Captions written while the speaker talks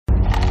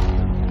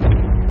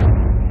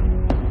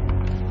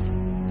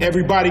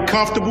Everybody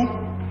comfortable?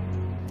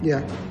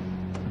 Yeah.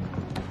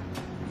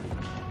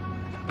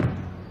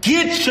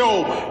 Get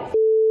your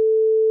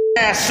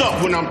ass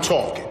up when I'm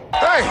talking.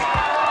 Hey,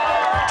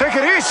 take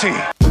it easy.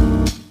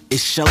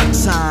 It's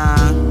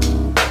showtime.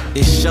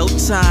 It's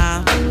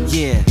showtime.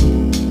 Yeah.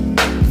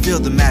 Feel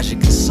the magic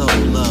and soul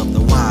of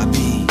the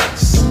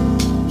YBs.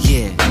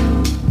 Yeah.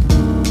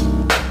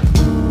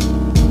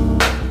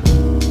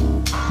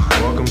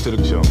 Welcome to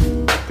the show.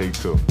 Take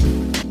two.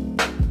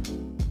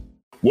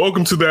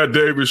 Welcome to That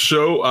Davis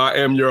Show. I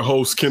am your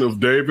host, Kenneth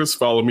Davis.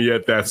 Follow me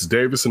at That's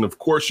Davis. And of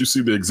course, you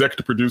see the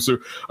executive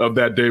producer of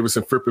That Davis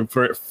and Flip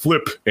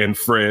and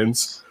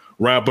Friends,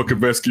 Ryan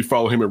Bukovetsky.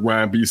 Follow him at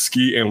Ryan B.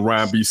 Ski and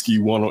Ryan B. Ski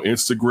 1 on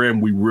Instagram.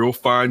 We will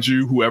find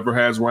you, whoever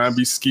has Ryan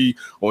B. Ski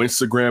on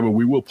Instagram, and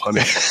we will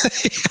punish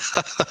you.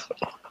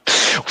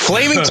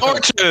 Flaming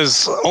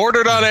torches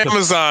ordered on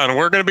Amazon.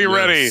 We're going to be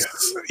ready.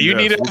 You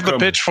need to have the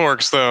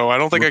pitchforks, though. I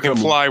don't think I can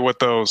fly with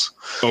those.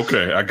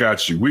 Okay, I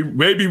got you.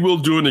 Maybe we'll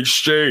do an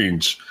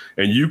exchange,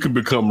 and you can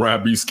become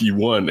Ryan Bisky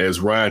 1 as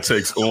Ryan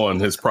takes on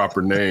his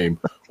proper name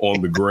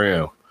on the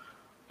gram.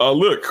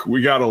 Look,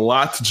 we got a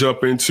lot to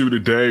jump into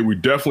today. We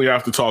definitely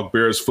have to talk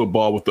Bears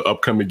football with the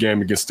upcoming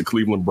game against the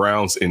Cleveland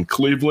Browns in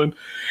Cleveland.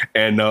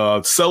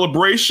 And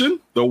celebration,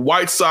 the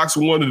White Sox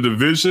won the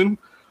division.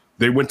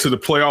 They went to the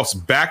playoffs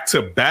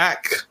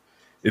back-to-back.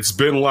 It's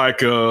been like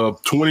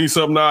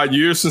 20-something odd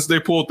years since they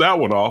pulled that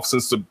one off,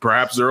 since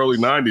perhaps the early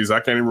 90s. I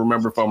can't even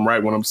remember if I'm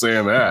right when I'm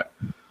saying that.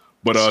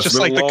 But it's just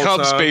like the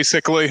Cubs,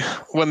 basically.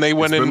 When they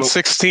went in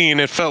 16,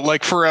 it felt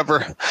like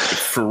forever.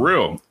 For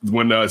real.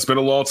 It's been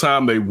a long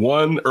time. They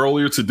won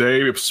earlier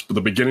today. It was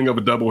the beginning of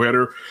a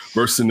doubleheader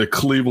versus the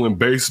Cleveland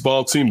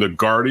baseball team, the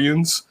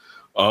Guardians.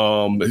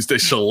 They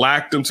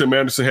shellacked him. Tim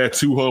Anderson had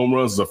 2 home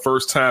runs. The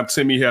first time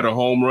Timmy had a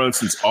home run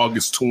since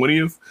August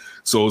 20th.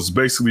 So it's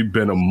basically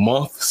been a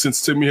month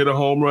since Timmy hit a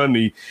home run.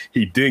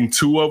 He dinged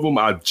 2 of them.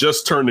 I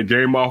just turned the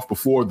game off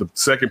before the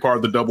second part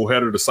of the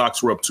doubleheader. The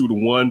Sox were up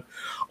 2-1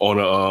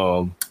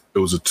 on it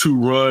was a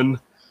 2-run,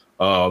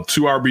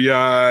 2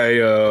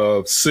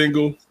 RBI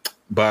single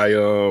by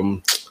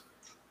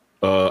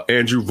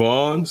Andrew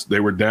Vaughn. They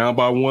were down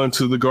by 1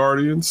 to the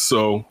Guardians.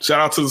 So shout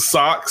out to the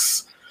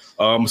Sox.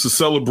 It's a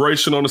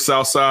celebration on the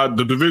South Side.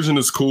 The division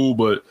is cool,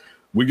 but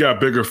we got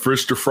bigger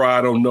fish to fry.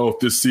 I don't know if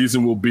this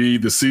season will be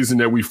the season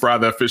that we fry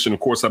that fish. And, of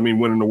course, I mean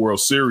winning the World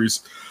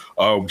Series.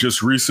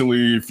 Just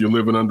recently, if you're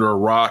living under a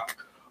rock,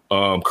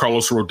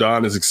 Carlos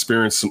Rodon has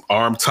experienced some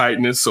arm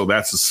tightness. So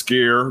that's a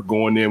scare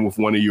going in with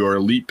one of your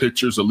elite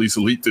pitchers, at least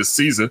elite this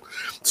season.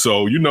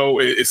 So, you know,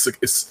 it's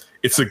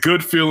a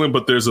good feeling,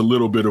 but there's a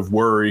little bit of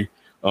worry.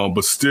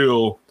 But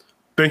still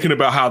thinking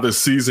about how this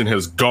season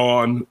has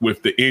gone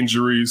with the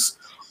injuries,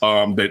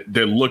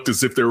 that looked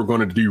as if they were going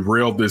to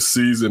derail this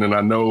season. And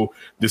I know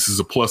this is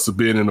a plus of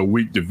being in a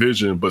weak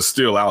division, but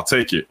still, I'll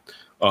take it.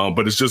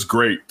 But it's just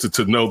great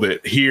to know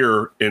that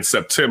here in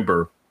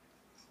September,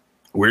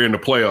 we're in the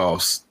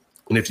playoffs.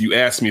 And if you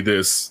asked me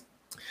this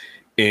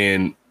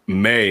in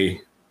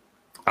May,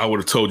 I would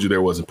have told you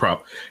there wasn't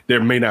problem.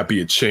 There may not be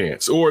a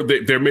chance, or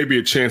there may be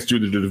a chance due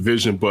to the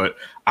division, but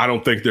I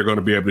don't think they're going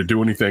to be able to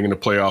do anything in the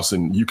playoffs.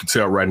 And you can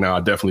tell right now,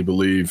 I definitely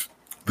believe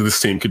that this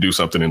team could do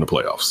something in the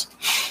playoffs.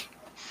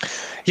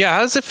 Yeah,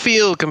 how does it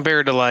feel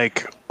compared to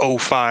like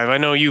 05? I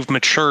know you've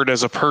matured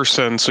as a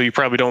person, so you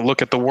probably don't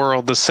look at the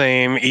world the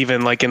same,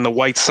 even like in the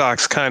White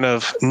Sox kind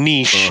of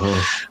niche.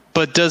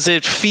 But does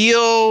it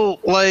feel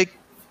like,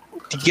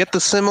 do you get the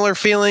similar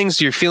feelings?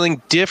 You're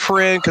feeling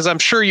different? Because I'm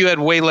sure you had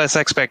way less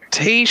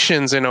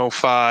expectations in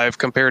 05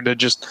 compared to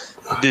just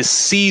this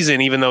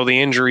season, even though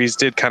the injuries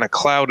did kind of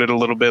cloud it a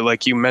little bit,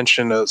 like you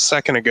mentioned a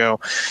second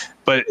ago.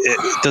 But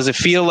does it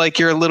feel like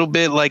you're a little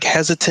bit like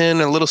hesitant,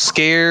 a little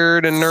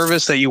scared and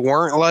nervous that you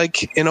weren't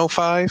like in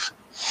 05?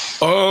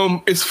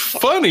 It's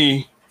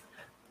funny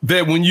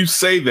that when you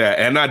say that,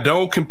 and I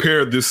don't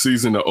compare this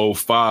season to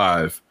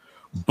 05,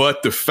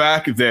 but the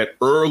fact that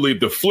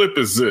the flip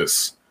is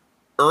this.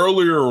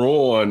 Earlier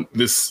on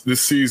this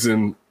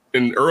season,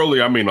 and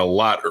early, I mean a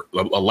lot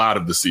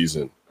of the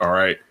season, all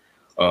right,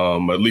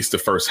 at least the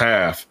first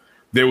half,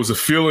 there was a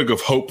feeling of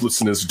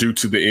hopelessness due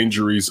to the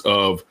injuries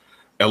of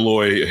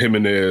Eloy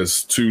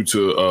Jimenez to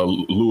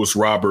Luis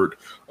Robert,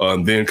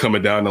 then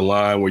coming down the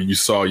line where you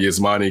saw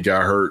Yasmani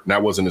got hurt, and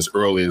that wasn't as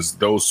early as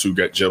those two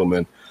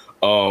gentlemen.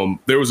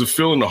 There was a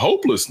feeling of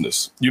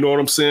hopelessness. You know what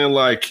I'm saying?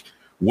 Like,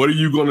 what are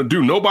you going to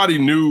do? Nobody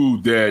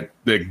knew that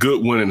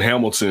Goodwin and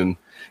Hamilton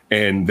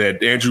and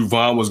that Andrew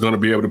Vaughn was going to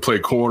be able to play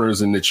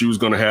corners and that you was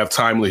going to have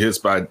timely hits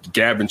by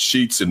Gavin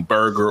Sheets and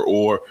Berger,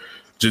 or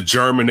the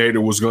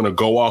Germinator was going to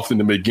go off in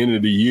the beginning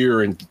of the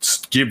year and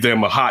give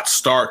them a hot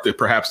start that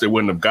perhaps they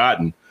wouldn't have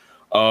gotten.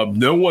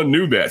 No one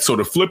knew that. So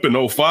the flip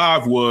in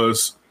 05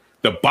 was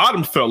the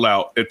bottom fell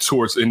out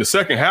in the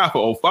second half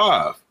of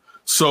 05.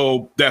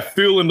 So that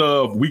feeling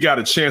of we got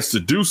a chance to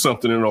do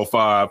something in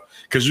 05,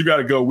 because you got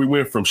to go. We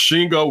went from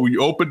Shingo. We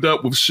opened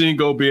up with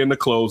Shingo being the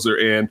closer,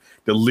 and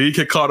the league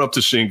had caught up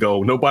to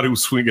Shingo. Nobody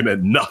was swinging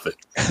at nothing.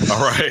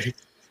 All right.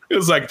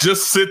 It's like,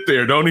 just sit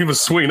there. Don't even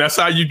swing. That's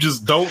how you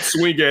just don't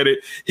swing at it.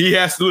 He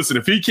has to listen.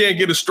 If he can't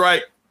get a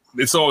strike,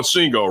 it's on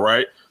Shingo,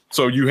 right?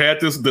 So you had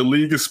the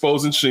league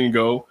exposing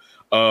Shingo.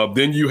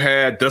 Then you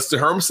had Dustin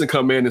Hermanson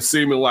come in and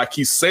seeming like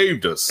he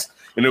saved us.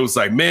 And it was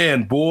like,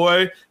 man,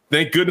 boy,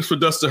 thank goodness for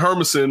Dustin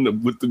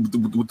Hermanson with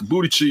the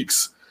booty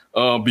cheeks,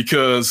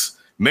 because,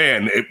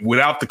 man,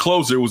 without the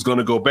closer, it was going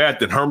to go bad.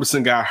 Then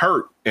Hermanson got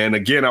hurt. And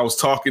again, I was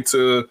talking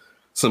to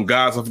some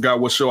guys, I forgot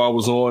what show I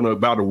was on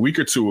about a week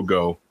or two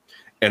ago,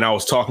 and I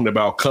was talking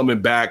about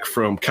coming back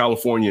from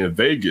California and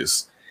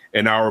Vegas.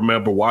 And I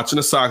remember watching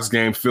the Sox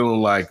game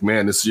feeling like,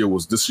 man, this year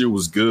was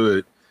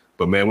good,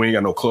 but man, we ain't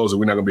got no closer.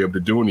 We're not gonna be able to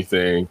do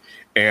anything.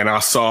 And I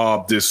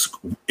saw this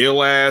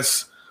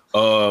ill-ass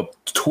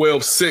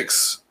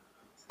 12-6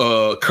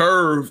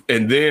 curve,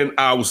 and then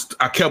I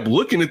kept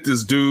looking at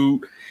this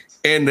dude,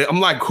 and I'm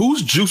like,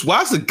 who's juice?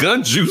 Why is the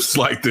gun juiced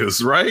like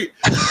this, right?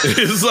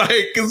 It's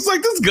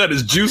like this gun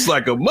is juiced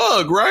like a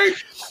mug, right?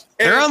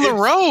 They're on the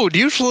road.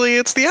 Usually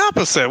it's the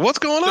opposite. What's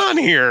going on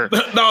here?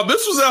 No,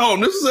 this was at home.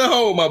 This was at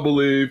home, I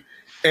believe.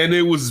 And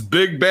it was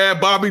Big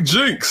Bad Bobby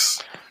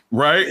Jinx,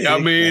 right?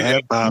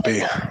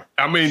 Bobby.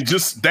 I mean,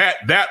 just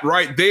that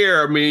right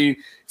there. I mean,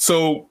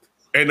 so,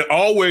 and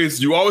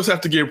you always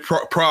have to give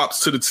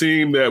props to the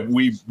team that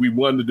we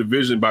won the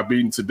division by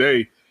beating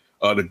today,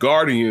 the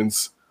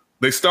Guardians.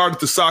 They started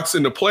the Sox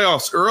in the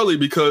playoffs early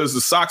because the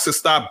Sox had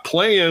stopped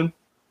playing,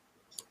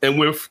 and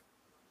with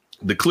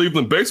the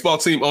Cleveland baseball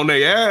team on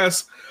their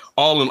ass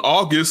all in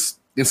August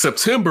and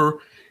September,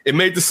 it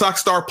made the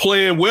Sox start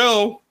playing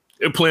well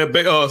and playing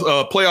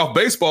playoff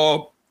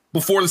baseball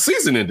before the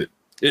season ended.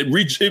 It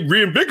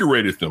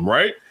reinvigorated them,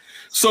 right?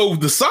 So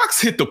the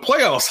Sox hit the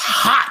playoffs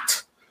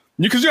hot,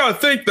 because you got to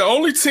think the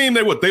only team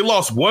they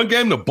lost one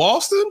game to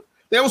Boston.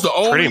 That was the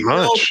only. Pretty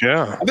much,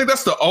 yeah. I think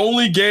that's the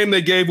only game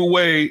they gave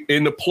away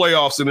in the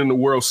playoffs and in the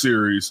World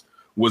Series.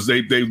 Was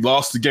they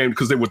lost the game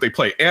because they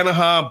played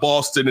Anaheim,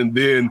 Boston, and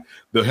then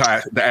the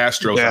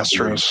Astros. The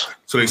Astros.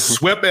 So they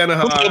swept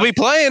Anaheim. They'll be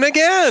playing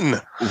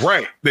again.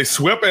 Right. They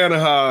swept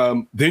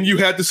Anaheim. Then you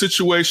had the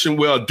situation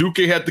where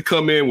Duque had to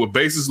come in with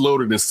bases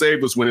loaded and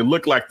save us when it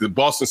looked like the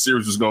Boston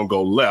series was going to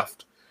go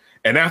left.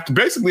 And after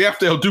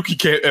El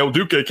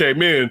Duque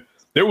came in,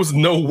 there was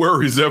no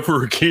worries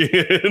ever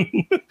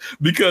again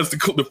because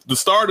the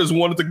starters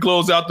wanted to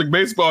close out the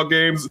baseball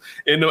games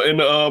in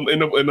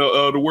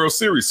the World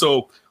Series.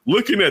 So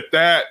looking at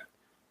that,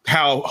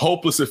 how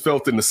hopeless it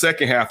felt in the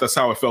second half, that's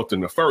how it felt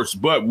in the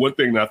first. But one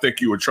thing that I think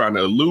you were trying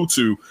to allude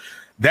to,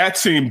 that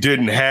team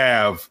didn't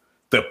have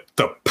the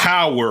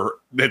power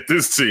that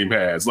this team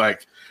has.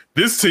 Like,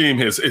 this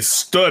team is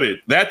studded.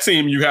 That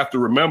team, you have to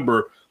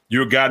remember,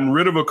 you've gotten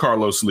rid of a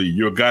Carlos Lee.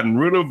 You've gotten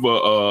rid of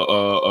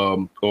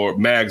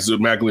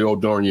Magglio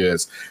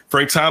Ordonez.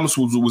 Frank Thomas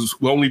was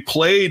only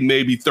played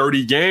maybe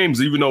 30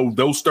 games, even though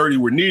those 30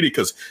 were needed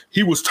because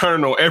he was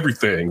turning on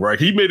everything, right?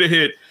 He made a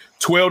hit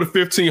 12 to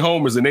 15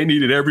 homers, and they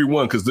needed every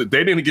one because they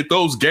didn't get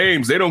those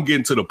games. They don't get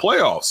into the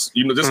playoffs.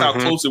 You know, just how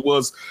close it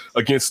was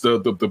against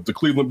the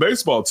Cleveland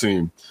baseball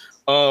team.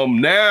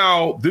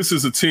 Now this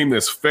is a team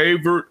that's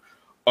favored.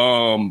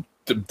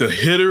 The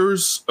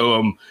hitters,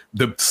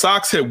 the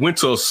Sox had went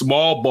to a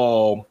small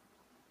ball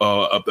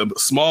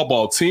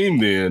team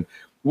then.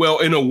 Well,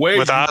 in a way,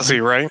 with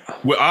Ozzie, right?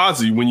 With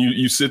Ozzie, when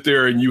you sit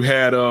there and you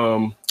had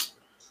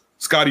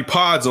Scotty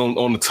Pods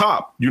on the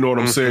top, you know what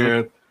I'm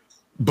saying?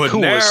 But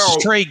who now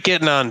was straight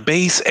getting on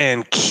base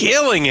and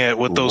killing it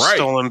with those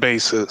stolen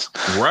bases.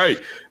 Right.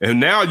 And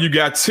now you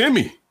got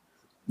Timmy,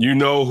 you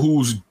know,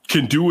 who's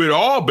can do it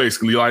all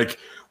basically. Like,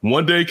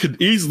 one day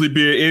could easily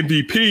be an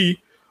MVP.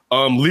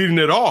 Leading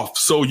it off.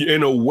 So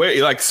in a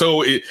way, like,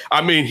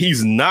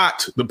 he's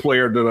not the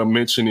player that I'm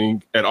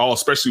mentioning at all,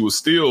 especially with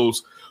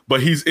steals,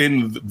 but he's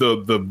in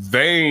the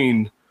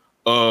vein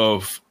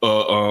of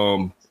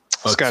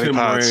Scotty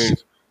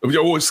Pods.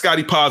 Or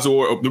Scotty Pods,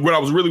 or what I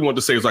was really wanting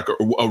to say is like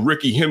a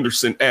Ricky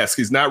Henderson-esque.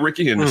 He's not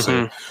Ricky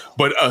Henderson,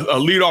 but a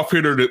leadoff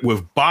hitter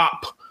with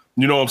bop,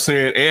 you know what I'm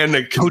saying? And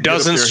who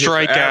doesn't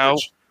strike out.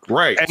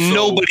 Right. And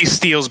nobody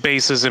steals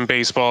bases in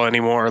baseball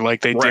anymore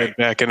like they did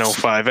back in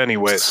 05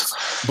 anyways.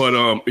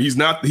 But he's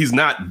not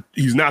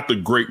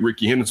the great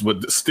Ricky Henderson,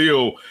 but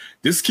still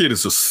this kid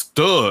is a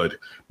stud,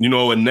 you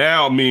know. And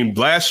now, I mean,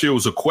 last year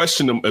was a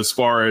question as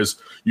far as,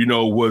 you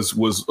know, was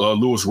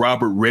Luis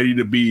Robert ready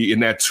to be in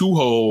that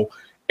 2-hole?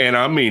 And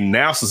I mean,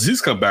 now since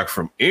he's come back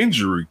from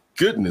injury,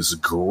 goodness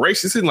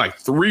gracious, he's in like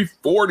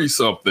 340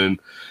 something.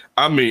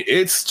 I mean,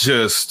 it's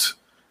just,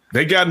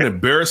 they got an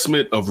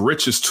embarrassment of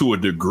riches to a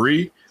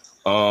degree.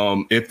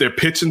 If their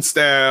pitching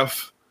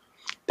staff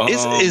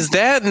is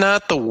that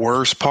not the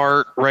worst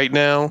part right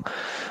now?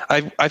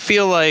 I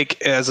feel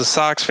like as a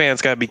Sox fan,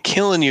 it's got to be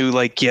killing you.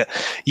 Like,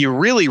 you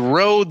really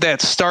rode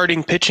that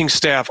starting pitching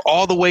staff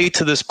all the way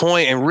to this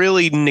point and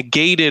really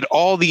negated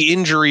all the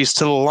injuries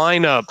to the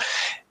lineup.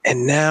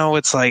 And now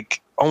it's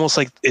like almost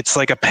like it's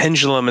like a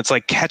pendulum. It's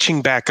like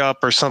catching back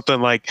up or something.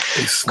 Like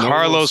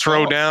Carlos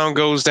Rodon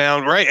goes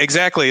down. Right.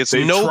 Exactly. It's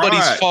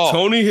nobody's fault.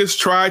 Tony has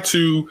tried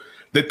to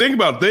they think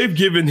about it, they've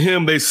given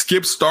him, they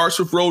skipped starts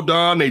with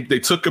Rodon. They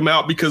took him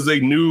out because they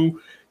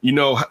knew, you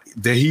know,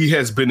 that he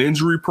has been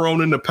injury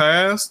prone in the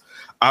past.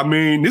 I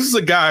mean, this is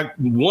a guy,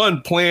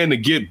 one, playing to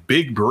get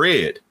big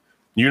bread.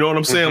 You know what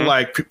I'm saying?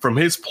 Like from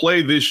his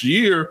play this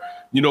year,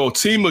 you know, a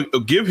team will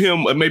give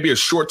him maybe a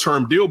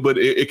short-term deal, but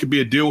it could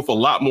be a deal with a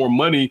lot more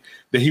money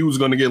than he was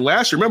going to get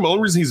last year. Remember, the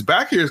only reason he's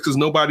back here is because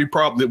nobody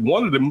probably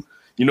wanted him,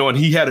 you know, and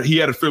he had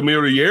a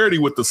familiarity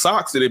with the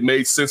Sox that it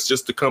made sense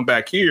just to come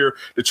back here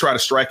to try to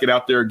strike it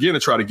out there again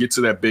and try to get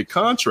to that big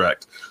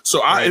contract.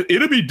 So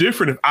it'd be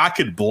different if I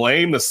could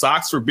blame the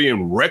Sox for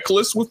being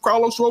reckless with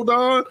Carlos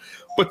Rodon.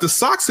 But the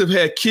Sox have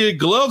had kid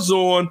gloves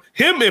on,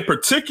 him in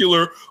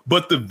particular,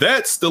 but the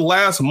vets the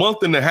last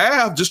month and a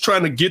half just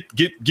trying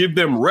to give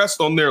them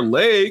rest on their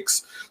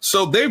legs.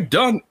 So they've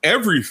done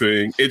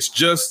everything. It's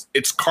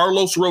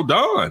Carlos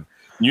Rodon,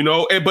 you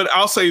know. But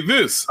I'll say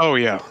this. Oh,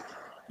 yeah.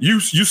 You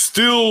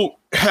still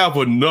have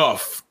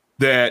enough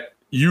that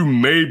you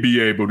may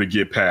be able to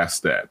get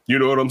past that. You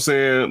know what I'm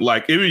saying?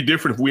 Like, it'd be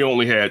different if we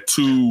only had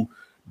two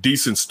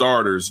decent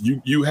starters.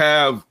 You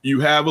have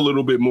a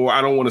little bit more.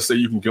 I don't want to say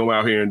you can go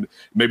out here and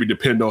maybe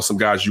depend on some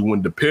guys you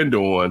wouldn't depend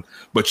on,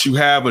 but you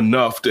have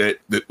enough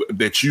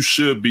that you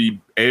should be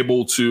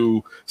able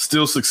to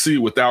still succeed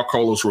without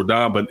Carlos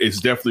Rodon. But it's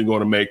definitely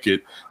going to make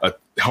it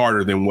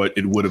harder than what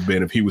it would have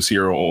been if he was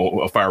here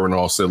firing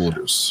all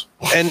cylinders.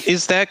 And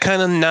is that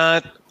kind of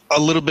not a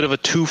little bit of a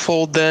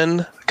twofold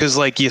then? Because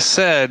like you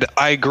said,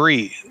 I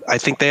agree. I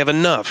think they have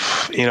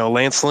enough. You know,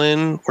 Lance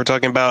Lynn, we're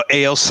talking about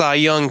AL Cy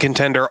Young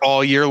contender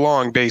all year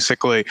long,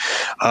 basically.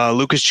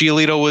 Lucas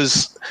Giolito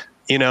was,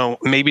 you know,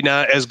 maybe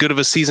not as good of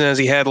a season as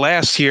he had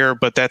last year,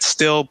 but that's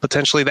still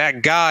potentially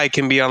that guy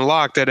can be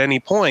unlocked at any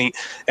point.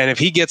 And if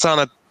he gets on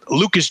a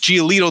Lucas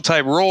Giolito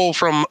type role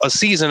from a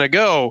season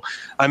ago,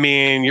 I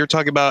mean, you're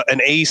talking about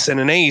an ace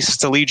and an ace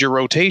to lead your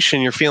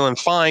rotation. You're feeling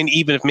fine,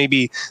 even if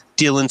maybe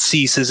Dylan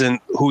Cease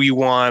isn't who you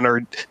want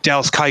or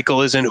Dallas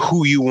Keuchel isn't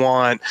who you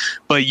want,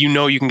 but you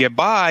know you can get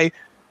by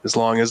as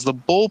long as the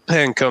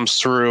bullpen comes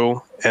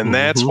through. And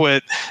that's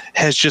what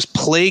has just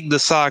plagued the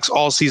Sox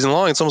all season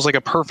long. It's almost like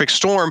a perfect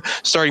storm,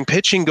 starting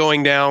pitching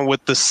going down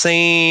with the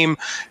same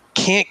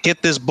can't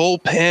get this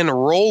bullpen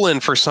rolling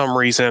for some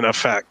reason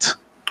effect.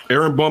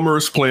 Aaron Bummer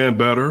is playing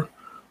better.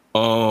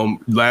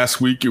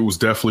 Last week, it was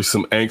definitely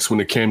some angst when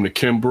it came to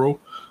Kimbrel.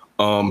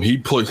 He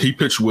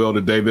pitched well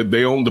today. The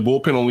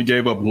bullpen only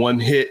gave up one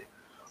hit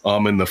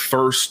in the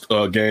first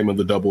game of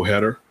the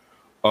doubleheader.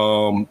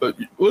 But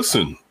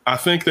listen, I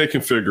think they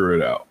can figure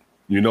it out.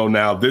 You know,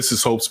 now this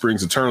is Hope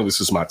Springs Eternal. This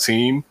is my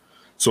team.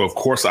 So, of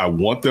course, I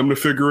want them to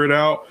figure it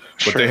out.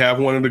 But they have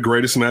one of the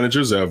greatest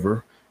managers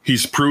ever.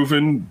 He's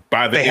proven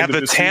by the end of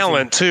the season. They have the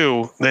talent,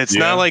 too. It's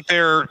not like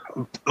they're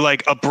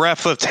like a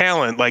breath of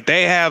talent. Like,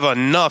 they have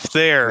enough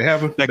there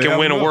that can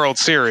win a World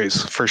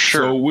Series for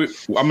sure. So,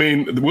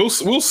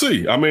 we'll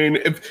see. I mean,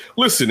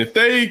 if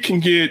they can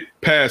get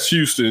past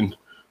Houston,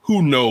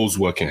 who knows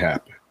what can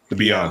happen, to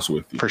be honest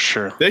with you. For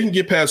sure. They can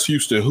get past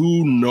Houston.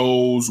 Who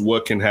knows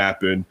what can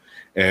happen?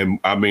 And,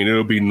 I mean,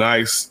 it'll be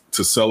nice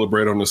to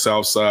celebrate on the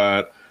South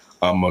Side.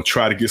 I'm going to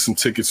try to get some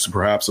tickets to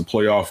perhaps a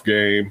playoff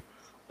game.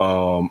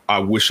 I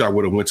wish I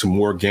would have went to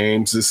more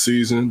games this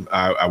season.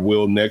 I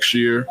will next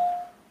year.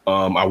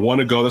 I want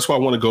to go. That's why I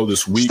want to go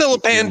this week. Still a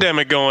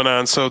pandemic going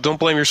on, so don't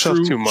blame yourself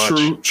too much.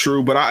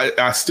 True. But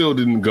I still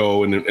didn't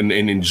go and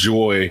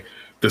enjoy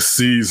the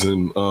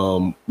season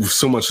with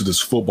so much of this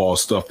football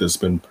stuff that's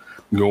been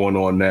going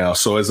on now.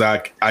 So as I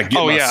get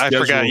my schedule,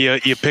 I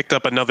forgot you picked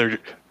up another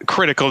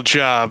critical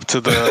job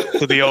to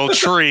the old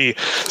tree,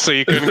 so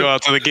you couldn't go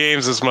out to the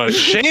games as much.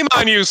 Shame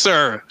on you,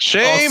 sir.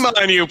 Shame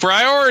on you.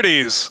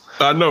 Priorities.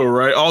 I know,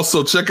 right?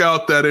 Also, check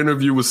out that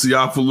interview with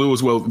Siafa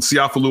Lewis. Well,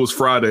 Siafa Lewis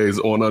Fridays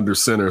on Under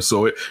Center.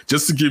 So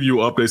just to give you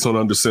updates on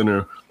Under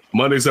Center,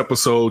 Monday's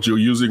episode, you're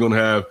usually going to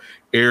have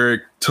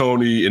Eric,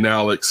 Tony, and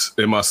Alex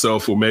and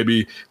myself, or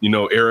maybe,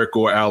 Eric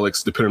or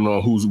Alex, depending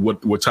on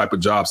what type of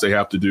jobs they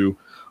have to do.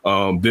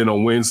 Then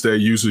on Wednesday,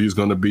 usually is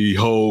going to be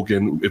Hogue,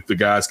 and if the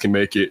guys can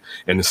make it,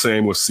 and the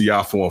same with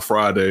Siafa on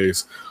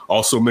Fridays.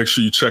 Also, make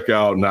sure you check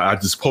out, and I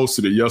just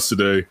posted it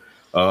yesterday,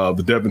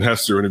 the Devin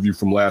Hester interview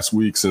from last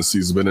week, since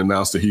he's been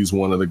announced that he's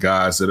one of the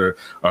guys that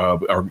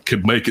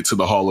could make it to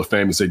the Hall of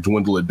Fame as they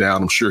dwindle it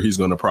down. I'm sure he's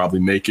going to probably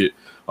make it.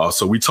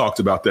 So we talked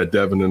about that,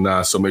 Devin and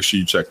I, so make sure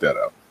you check that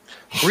out.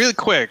 Really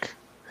quick,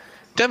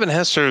 Devin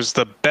Hester is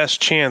the best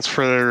chance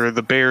for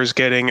the Bears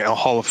getting a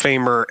Hall of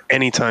Famer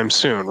anytime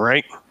soon,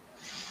 right?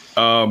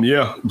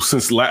 Yeah,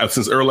 since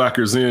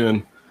Urlacher's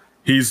in,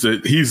 he's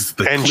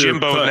the and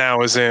Jimbo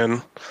now is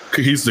in.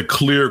 He's the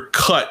clear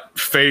cut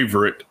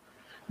favorite.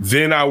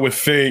 Then I would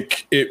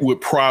think it would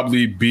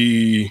probably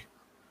be.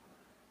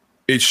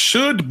 It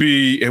should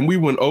be, and we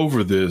went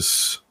over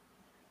this.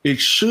 It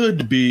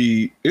should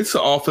be. It's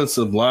an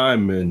offensive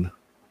lineman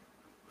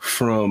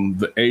from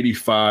the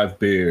 '85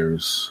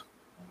 Bears.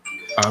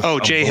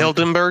 Jay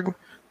Hilgenberg.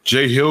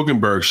 Jay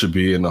Hilgenberg should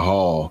be in the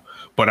Hall.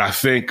 But I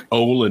think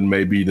Olin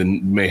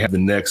may have the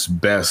next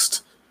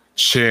best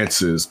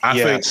chances.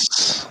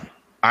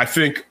 I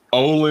think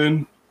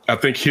Olin I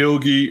think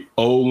Hilge,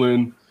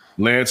 Olin,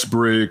 Lance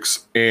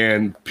Briggs,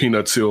 and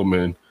Peanut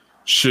Tillman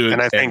should.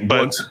 And I think,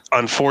 but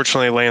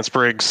unfortunately, Lance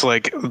Briggs,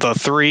 like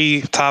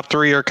the top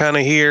three are kind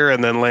of here,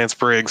 and then Lance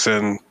Briggs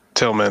and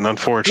Tillman,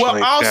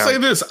 unfortunately. Well, I'll say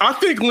this. I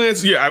think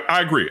Lance,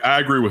 I agree. I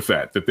agree with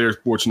that they're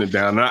fortunate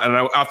down.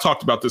 And I've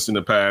talked about this in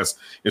the past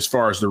as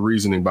far as the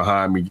reasoning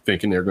behind me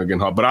thinking they're going to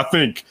get hot. But I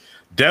think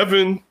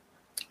Devin,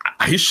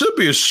 he should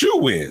be a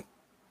shoo-in.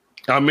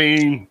 I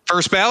mean,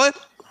 first ballot?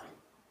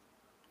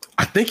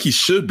 I think he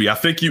should be. I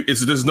think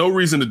there's no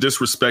reason to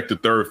disrespect the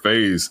third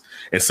phase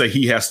and say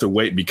he has to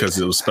wait because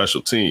it was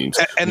special teams.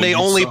 And they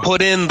only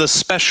put in the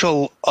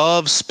special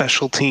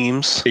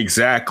teams.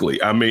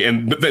 Exactly. I mean,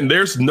 and then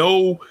there's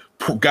no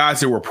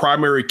guys that were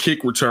primary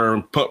kick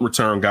return, punt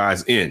return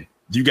guys in.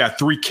 You got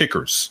 3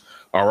 kickers.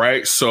 All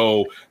right.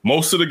 So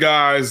most of the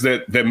guys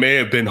that may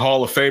have been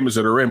Hall of Famers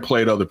that are in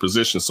played other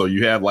positions. So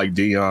you have like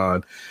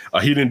Dion.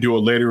 He didn't do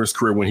it later in his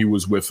career when he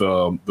was with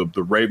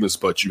the Ravens,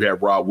 but you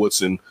had Rod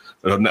Woodson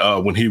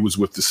when he was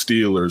with the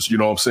Steelers. You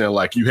know what I'm saying?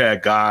 Like you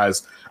had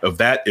guys of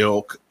that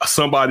ilk.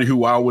 Somebody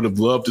who I would have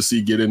loved to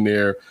see get in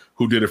there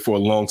who did it for a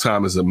long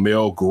time is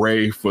Mel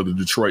Gray for the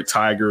Detroit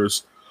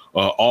Tigers.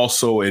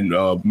 Also, and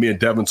me and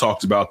Devin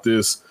talked about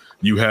this.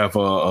 You have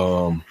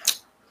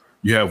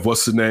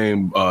what's the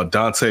name?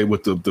 Dante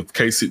with the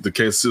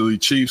Kansas City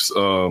Chiefs.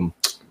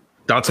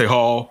 Dante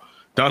Hall.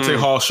 Dante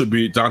Hall should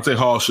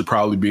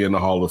probably be in the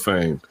Hall of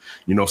Fame.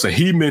 You know what I'm saying?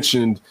 He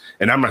mentioned,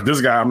 and I'm not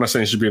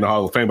saying he should be in the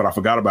Hall of Fame, but I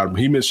forgot about him.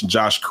 He mentioned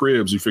Josh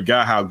Cribbs. You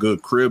forgot how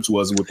good Cribbs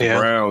was with the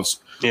Browns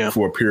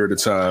for a period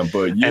of time.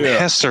 But yeah. And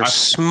Hester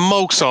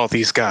smokes all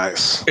these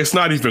guys. It's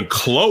not even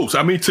close.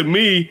 I mean, to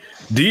me,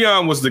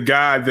 Dion was the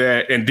guy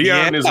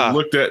Dion isn't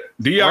looked at.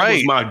 Dion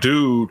was my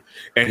dude.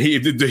 And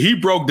he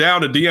broke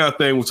down the Dion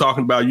thing. Was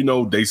talking about, they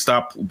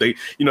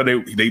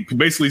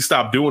basically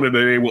stopped doing it.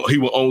 And he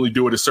will only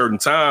do it at certain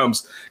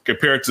times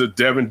compared to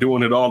Devin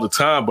doing it all the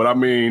time. But I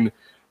mean,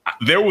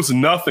 there was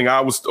nothing. I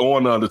was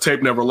on the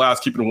Tape Never Lies,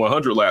 Keeping It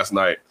 100 last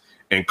night.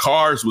 And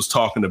Cars was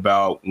talking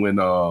about when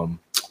when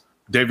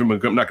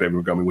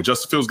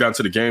Justin Fields got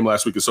into the game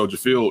last week at Soldier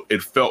Field,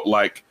 it felt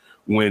like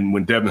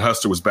when Devin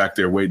Hester was back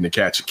there waiting to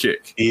catch a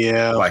kick.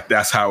 Yeah. Like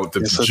that's how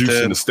the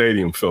juice in the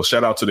stadium felt.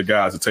 Shout out to the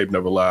guys at Tape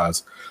Never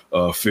Lies,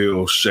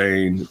 Phil,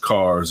 Shane,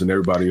 Cars, and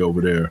everybody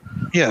over there.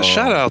 Yeah,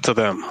 shout out to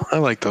them. I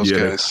like those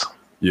guys.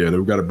 Yeah,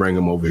 they've got to bring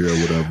them over here or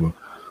whatever.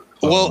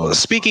 Well,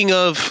 speaking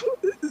of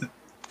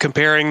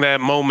comparing that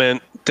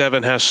moment,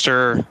 Devin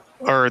Hester,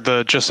 or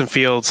the Justin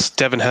Fields,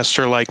 Devin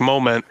Hester-like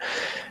moment,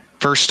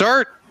 first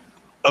start,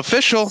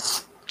 official,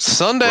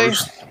 Sunday.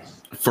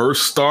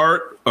 First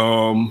start,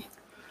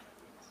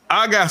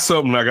 I got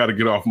something I got to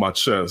get off my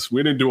chest.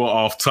 We didn't do an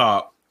off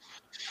top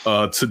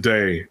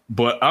today,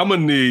 but I'm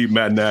going to need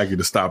Matt Nagy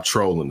to stop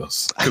trolling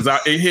us because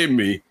it hit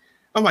me.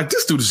 I'm like,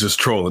 this dude is just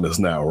trolling us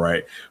now,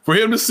 right? For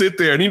him to sit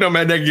there and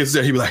Matt Nagy gets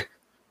there, he'd be like,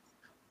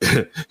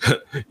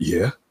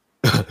 yeah.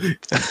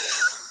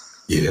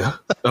 Yeah.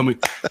 I mean,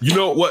 you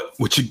know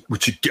what you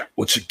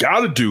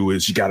got to do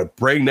is you got to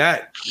bring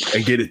that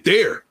and get it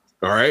there.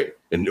 All right.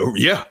 And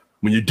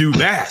when you do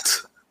that.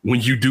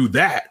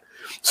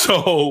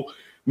 So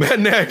Matt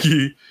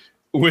Nagy,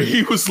 when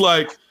he was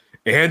like,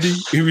 Andy,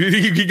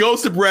 he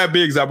goes to Brad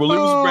Biggs. I believe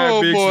it was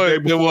Brad Biggs the day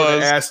before.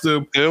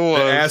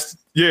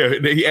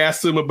 He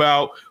asked him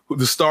about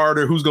the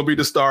starter, who's going to be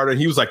the starter. And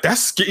he was like,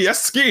 that's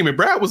scheme. And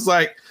Brad was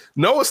like,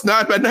 no, it's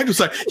not. Matt Nagy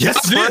was like,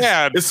 yes,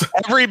 it is.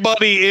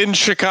 Everybody in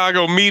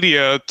Chicago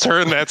media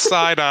turned that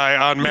side eye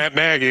on Matt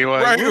Nagy.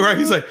 Like, right.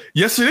 He's like,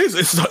 yes, it is.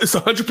 It's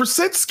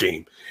 100%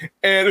 scheme.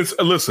 And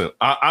listen,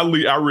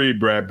 I read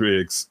Brad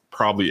Biggs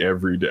probably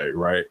every day,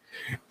 right?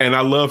 And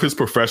I love his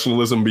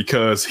professionalism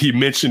because he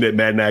mentioned that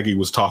Matt Nagy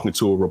was talking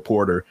to a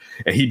reporter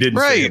and he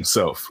didn't say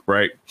himself,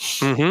 right?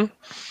 Mm-hmm.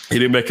 He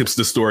didn't make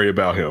the story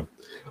about him.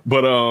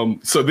 But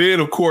so then,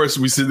 of course,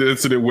 we see the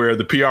incident where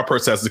the PR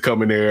person has to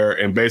come in there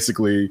and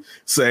basically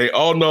say,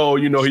 oh, no,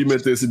 he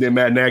meant this. And then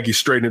Matt Nagy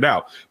straightened it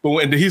out. But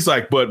when he's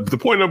like, but the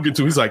point I'm getting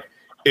to, he's like,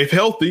 if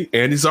healthy,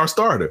 Andy's our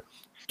starter.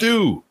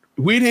 Dude,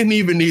 we didn't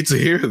even need to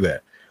hear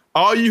that.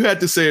 All you had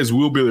to say is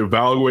we'll be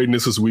evaluating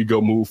this as we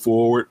move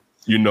forward.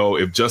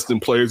 If Justin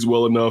plays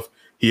well enough,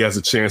 he has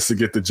a chance to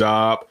get the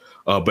job.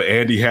 But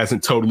Andy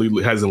hasn't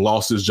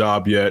lost his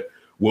job yet.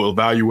 We'll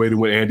evaluate it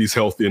when Andy's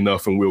healthy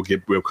enough and we'll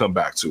come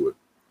back to it.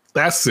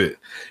 That's it.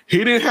 He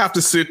didn't have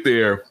to sit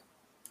there.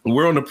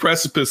 We're on the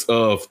precipice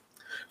of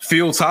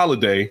Fields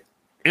Holiday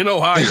in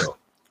Ohio.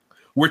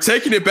 We're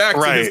taking it back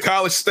to his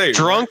college state.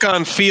 Drunk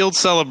on field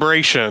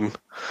celebration.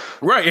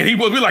 Right. And he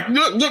would be like,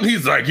 look,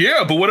 he's like,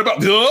 yeah, but what about,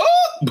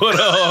 but,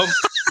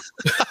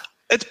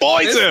 it's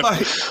poison.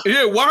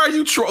 Why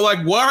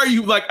are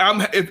you,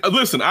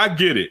 listen, I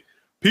get it.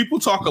 People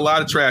talk a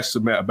lot of trash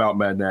about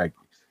Matt Nagy.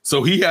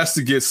 So he has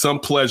to get some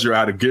pleasure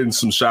out of getting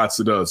some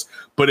shots at us.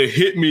 But it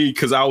hit me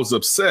because I was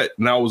upset.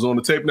 And I was on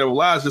the Tape Never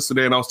Lies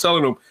yesterday and I was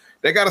telling them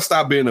they got to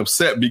stop being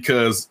upset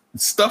because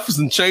stuff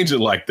isn't changing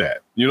like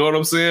that. You know what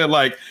I'm saying?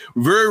 Like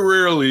very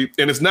rarely,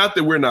 and it's not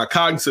that we're not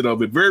cognizant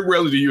of it, very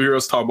rarely do you hear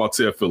us talk about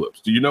Ted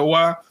Phillips. Do you know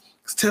why?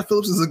 Because Ted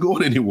Phillips isn't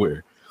going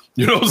anywhere.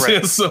 You know what I'm Right.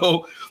 saying?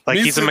 So Like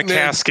me he's a sitting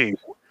there- McCaskey.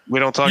 We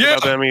don't talk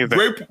about them either.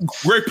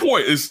 Great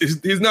point.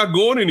 He's not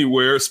going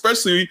anywhere,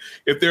 especially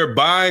if they're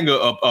buying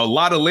a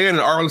lot of land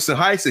in Arlington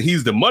Heights and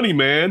he's the money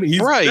man.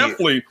 He's Right.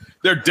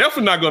 they're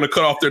definitely not going to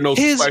cut off their nose.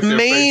 to His spite their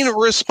main face.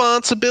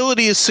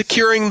 responsibility is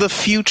securing the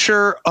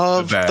future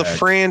of The the bag.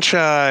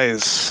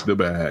 franchise. The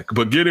bag.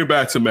 But getting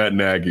back to Matt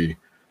Nagy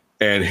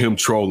and him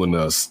trolling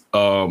us,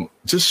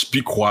 just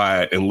be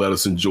quiet and let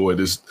us enjoy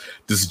this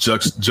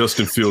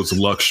Justin Fields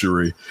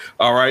luxury.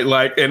 All right,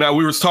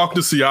 we were talking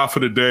to Siafa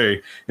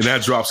today, and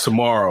that drops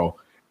tomorrow,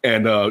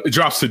 and it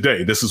drops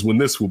today. This is when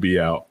this will be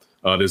out.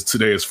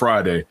 Today is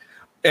Friday,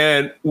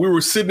 and we were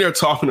sitting there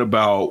talking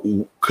about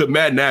could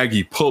Matt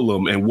Nagy pull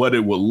him and what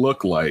it would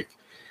look like.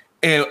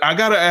 And I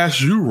got to ask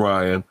you,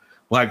 Ryan,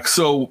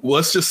 so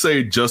let's just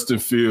say Justin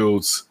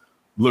Fields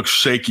looks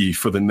shaky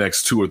for the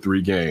next 2 or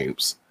 3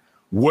 games.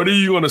 What are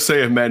you going to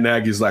say if Matt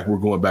Nagy's like, we're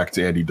going back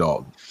to Andy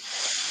Dalton?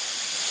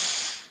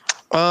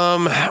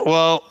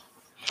 Well,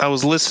 I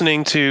was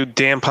listening to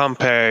Dan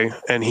Pompei,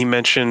 and he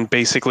mentioned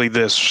basically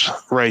this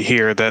right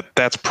here,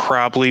 that's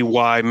probably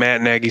why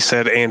Matt Nagy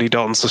said Andy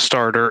Dalton's the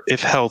starter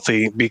if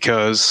healthy,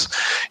 because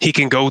he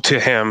can go to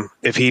him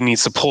if he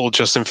needs to pull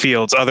Justin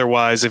Fields.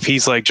 Otherwise, if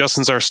he's like,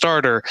 Justin's our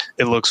starter,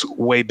 it looks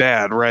way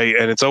bad, right?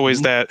 And it's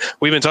always that.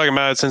 We've been talking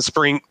about it since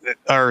spring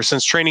or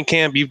since training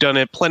camp. You've done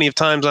it plenty of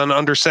times on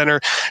Under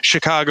Center,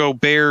 Chicago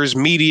Bears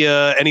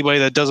media, anybody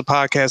that does a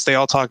podcast, they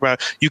all talk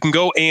about you can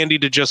go Andy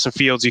to Justin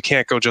Fields. You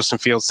can't go Justin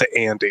Fields to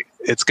Andy.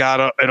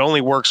 It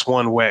only works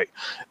one way,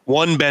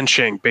 one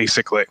benching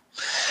basically.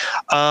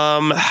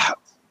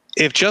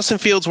 If Justin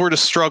Fields were to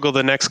struggle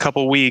the next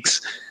couple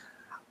weeks,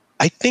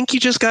 I think you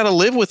just got to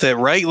live with it,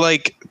 right?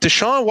 Like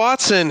Deshaun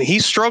Watson, he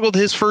struggled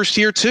his first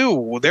year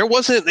too. It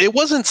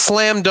wasn't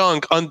slam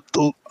dunk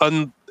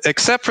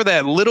except for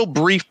that little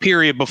brief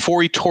period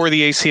before he tore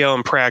the ACL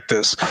in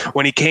practice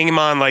when he came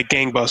on like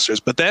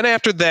gangbusters. But then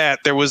after that,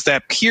 there was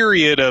that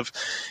period of,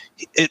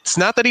 it's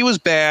not that he was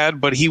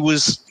bad, but he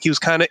was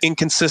kind of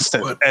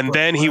inconsistent, and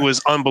then he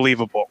was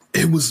unbelievable.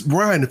 It was,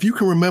 Ryan, if you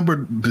can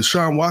remember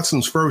Deshaun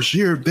Watson's first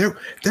year, they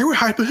were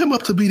hyping him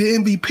up to be the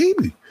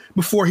MVP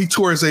before he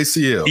tore his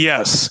ACL.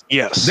 Yes.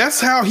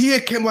 That's how he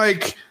came,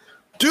 like,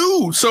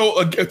 dude.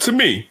 So to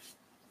me,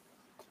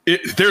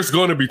 there's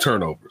going to be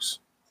turnovers.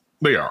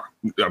 They are.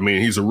 I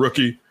mean, he's a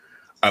rookie.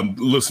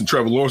 Listen,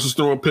 Trevor Lawrence is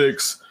throwing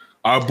picks.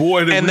 Our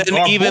boy,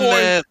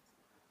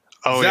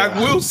 Zach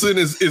Wilson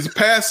is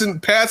passing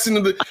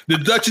the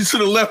Dutchie to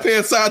the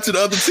left-hand side to the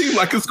other team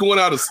like it's going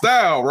out of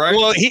style, right?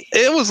 Well,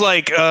 it was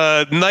like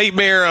a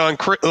nightmare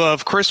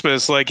of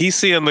Christmas. Like he's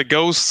seeing the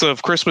ghosts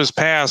of Christmas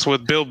past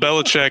with Bill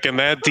Belichick and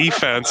that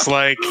defense.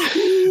 Like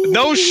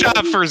no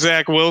shot for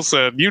Zach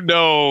Wilson. You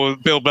know,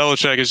 Bill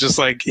Belichick is just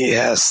like,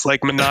 yes,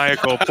 like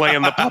maniacal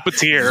playing the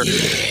puppeteer.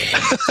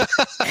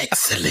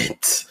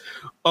 Excellent.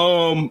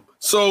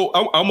 So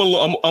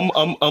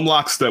I'm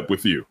lockstep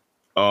with you.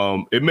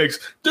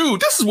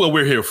 This is what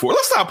we're here for.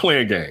 Let's stop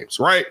playing games,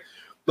 right?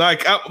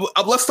 Like,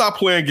 let's stop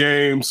playing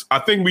games. I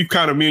think me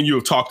and you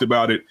have talked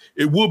about it.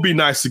 It would be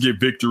nice to get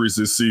victories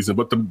this season,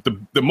 but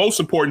the most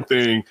important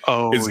thing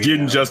is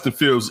getting Justin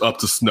Fields up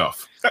to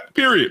snuff.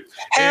 Period.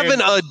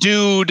 Having a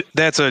dude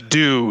that's a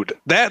dude.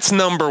 That's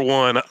number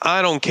one.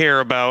 I don't care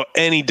about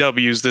any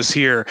W's this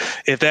year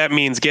if that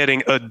means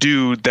getting a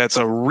dude that's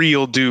a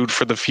real dude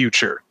for the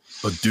future.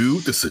 A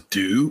dude that's a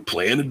dude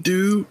playing a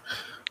dude.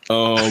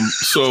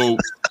 So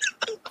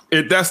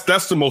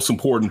that's the most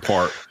important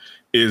part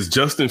is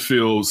Justin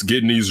Fields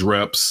getting these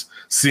reps,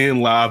 seeing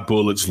live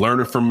bullets,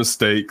 learning from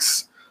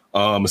mistakes,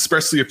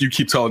 especially if you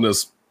keep telling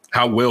us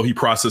how well he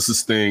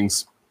processes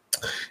things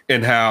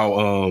and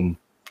how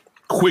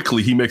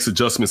quickly he makes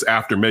adjustments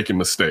after making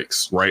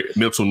mistakes, right?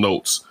 Mental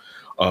notes,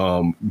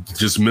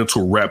 just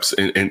mental reps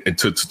and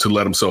to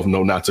let himself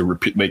know not to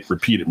make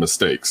repeated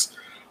mistakes.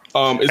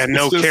 And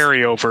no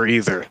carryover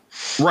either.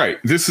 Right.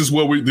 This is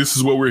what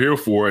we're here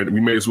for, and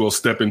we may as well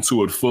step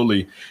into it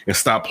fully and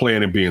stop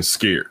playing and being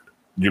scared.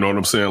 You know what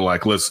I'm saying?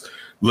 Like let's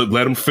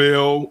let him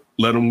fail,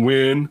 let him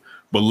win,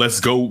 but let's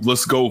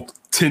go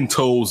 10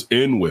 toes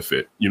in with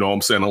it. You know what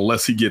I'm saying?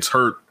 Unless he gets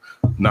hurt,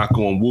 knock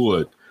on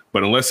wood.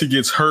 But unless he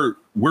gets hurt,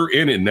 we're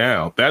in it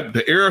now. That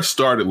the era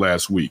started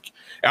last week.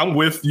 I'm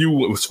with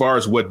you as far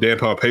as what Dan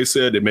Pompei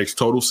said. It makes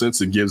total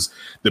sense. It gives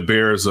the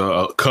Bears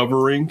a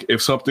covering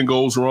if something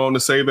goes wrong to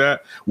say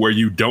that, where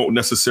you don't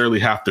necessarily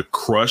have to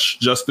crush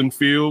Justin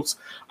Fields.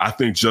 I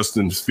think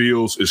Justin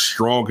Fields is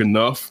strong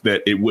enough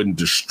that it wouldn't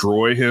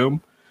destroy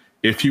him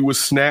if he was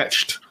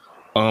snatched.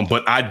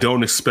 But I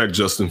don't expect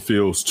Justin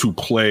Fields to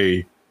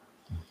play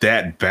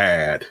that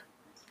bad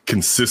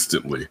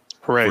consistently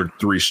for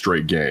 3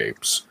 straight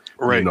games.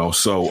 Right. You know,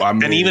 so I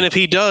mean, and even if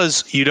he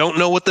does, you don't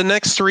know what the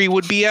next 3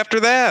 would be after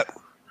that.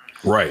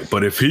 Right.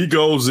 But if he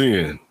goes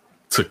in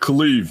to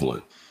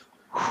Cleveland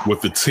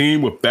with a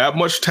team with that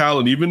much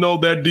talent, even though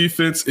that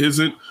defense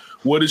isn't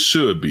what it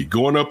should be,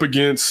 going up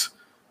against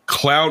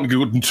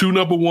two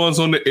number ones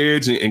on the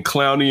edge and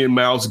Clowney and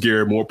Myles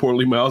Garrett, more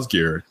importantly, Myles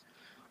Garrett,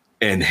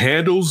 and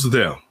handles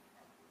them,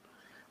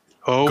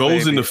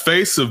 goes in the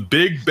face of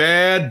big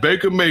bad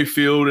Baker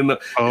Mayfield and the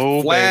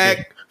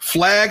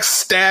flag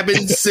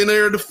stabbing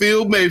center of the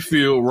field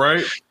Mayfield,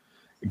 right?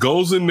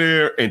 Goes in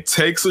there and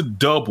takes a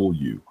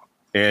W,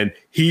 and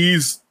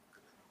he's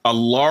a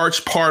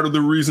large part of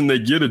the reason they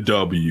get a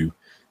W.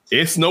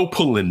 It's no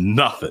pulling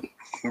nothing.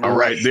 All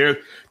right. There's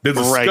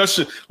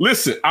discussion. Right.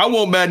 Listen, I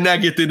want Matt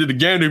Nagy at the end of the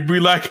game to be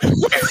like, we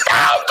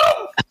found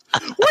him!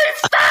 We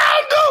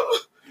found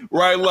him!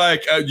 Right?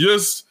 Like, I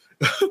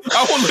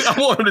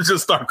want him to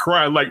just start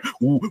crying, like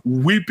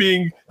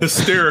weeping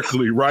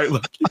hysterically, right?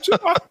 Like,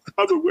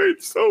 I've been waiting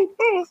so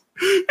long.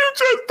 You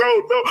just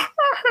don't know. I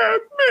had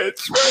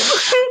Mitch.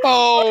 Right?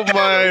 Oh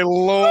my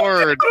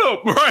Lord! Look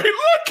at him, right?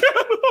 Look at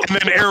him. And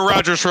then Aaron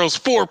Rodgers throws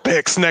 4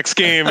 picks next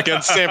game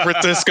against San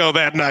Francisco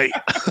that night.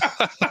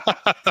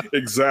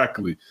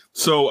 Exactly.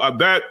 So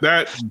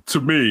that to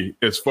me,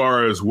 as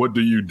far as what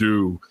do you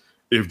do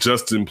if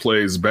Justin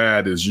plays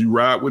bad, is you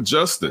ride with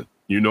Justin.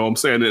 You know what I'm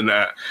saying? And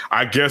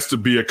I guess to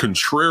be a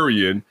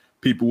contrarian,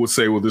 people would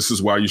say, well, this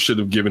is why you should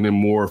have given him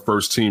more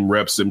first team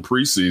reps in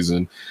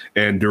preseason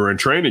and during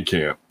training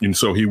camp. And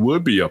so he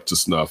would be up to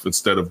snuff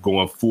instead of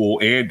going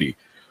full Andy,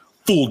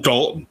 full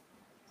Dalton.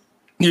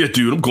 Yeah,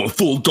 dude, I'm going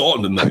full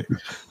Dalton tonight.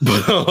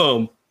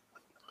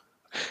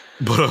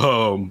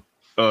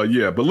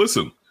 But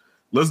listen,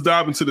 let's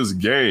dive into this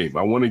game.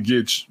 I want to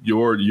get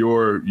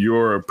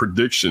your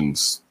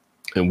predictions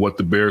and what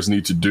the Bears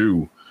need to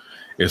do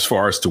as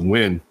far as to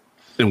win,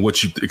 and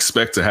what you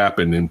expect to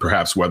happen, and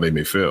perhaps why they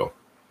may fail.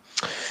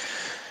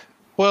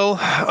 Well,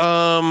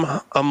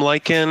 I'm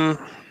liking,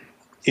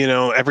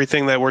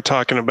 everything that we're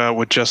talking about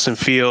with Justin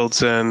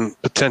Fields and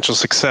potential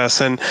success.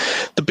 And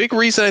the big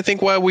reason I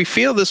think why we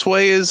feel this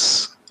way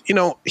is,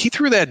 he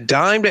threw that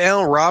dime to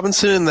Allen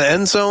Robinson in the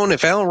end zone.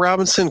 If Allen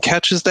Robinson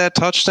catches that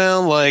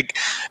touchdown, like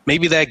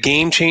maybe that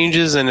game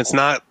changes and it's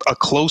not a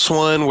close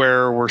one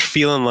where we're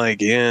feeling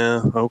like,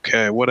 yeah,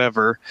 okay,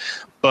 whatever.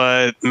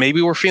 But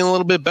maybe we're feeling a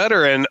little bit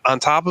better. And on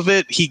top of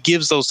it, he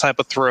gives those type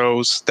of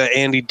throws that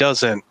Andy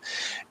doesn't.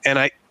 And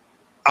I'm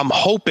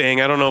hoping,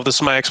 I don't know if this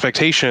is my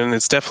expectation,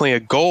 it's definitely a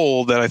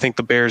goal that I think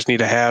the Bears need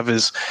to have,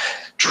 is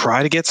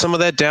try to get some of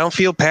that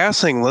downfield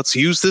passing. Let's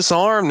use this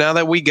arm now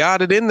that we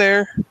got it in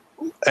there.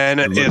 And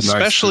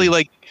especially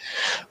nice,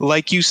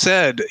 like you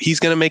said, he's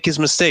going to make his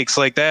mistakes.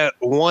 Like that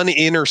one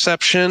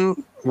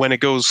interception when it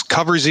goes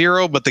cover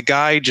 0, but the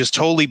guy just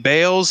totally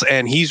bails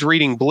and he's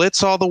reading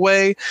blitz all the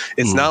way.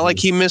 It's not like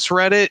he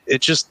misread it.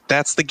 It just,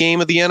 that's the game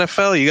of the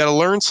NFL. You got to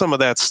learn some of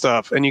that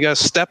stuff, and you got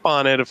to step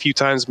on it a few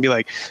times and be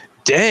like,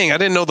 dang, I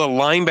didn't know the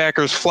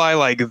linebackers fly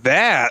like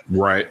that.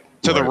 Right.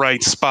 To the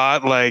right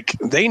spot. Like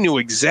they knew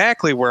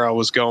exactly where I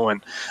was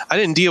going. I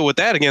didn't deal with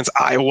that against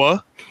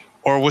Iowa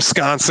or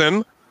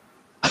Wisconsin.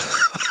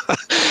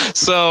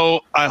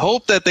 So I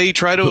hope that they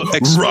try to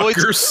exploit.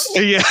 Rutgers.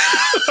 Yeah.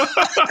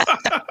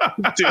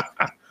 Dude.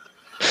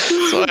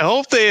 So I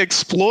hope they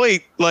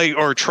exploit,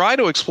 or try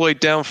to exploit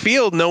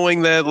downfield,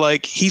 knowing that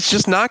he's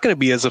just not going to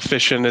be as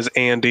efficient as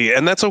Andy,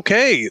 and that's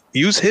okay.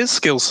 Use his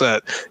skill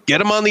set. Get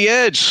him on the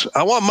edge.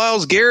 I want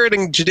Myles Garrett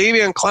and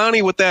Jadeveon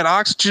Clowney with that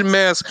oxygen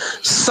mask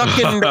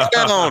sucking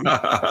down.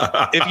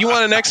 If you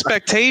want an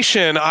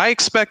expectation, I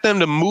expect them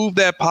to move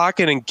that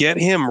pocket and get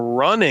him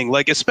running.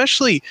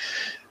 Especially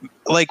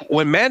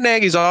when Matt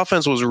Nagy's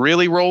offense was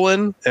really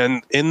rolling,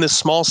 and in this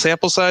small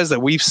sample size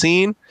that we've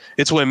seen,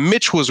 it's when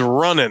Mitch was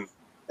running.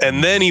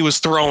 And then he was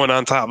throwing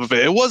on top of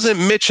it. It wasn't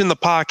Mitch in the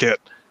pocket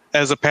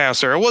as a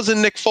passer. It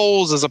wasn't Nick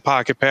Foles as a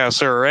pocket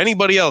passer or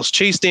anybody else.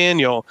 Chase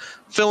Daniel,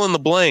 fill in the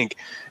blank.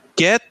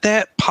 Get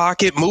that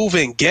pocket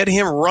moving. Get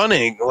him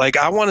running.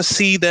 I want to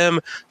see them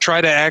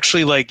try to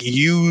actually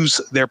use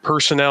their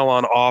personnel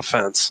on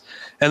offense.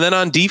 And then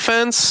on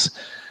defense,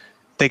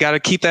 they got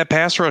to keep that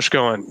pass rush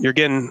going. You're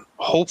getting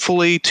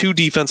hopefully 2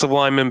 defensive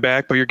linemen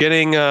back, but you're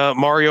getting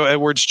Mario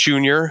Edwards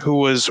Jr., who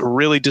was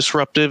really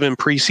disruptive in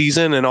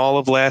preseason and all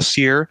of last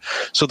year.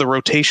 So the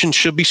rotation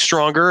should be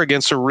stronger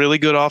against a really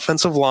good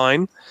offensive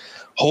line.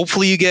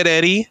 Hopefully you get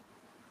Eddie.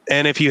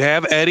 And if you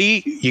have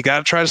Eddie, you got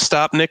to try to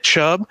stop Nick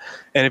Chubb.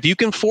 And if you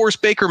can force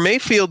Baker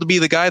Mayfield to be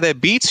the guy that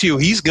beats you,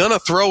 he's going to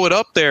throw it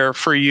up there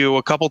for you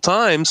a couple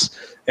times.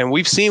 And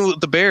we've seen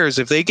with the Bears,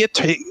 if they get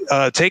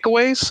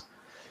takeaways,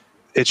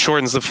 it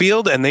shortens the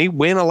field and they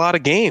win a lot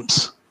of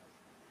games.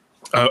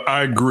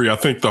 I agree. I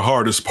think the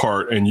hardest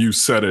part, and you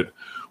said it,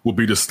 will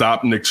be to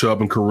stop Nick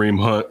Chubb and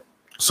Kareem Hunt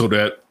so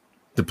that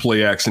the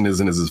play action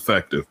isn't as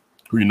effective.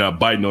 You're not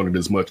biting on it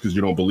as much because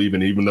you don't believe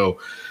in it, even though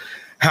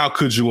how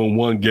could you in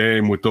one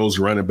game with those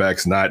running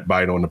backs not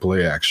bite on the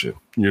play action?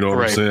 You know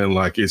what I'm saying?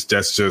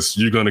 That's just,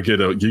 you're going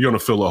to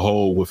fill a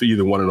hole with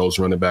either one of those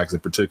running backs,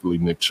 and particularly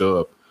Nick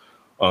Chubb.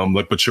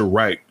 But you're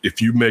right.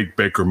 If you make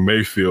Baker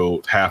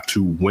Mayfield have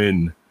to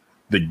win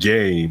the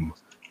game,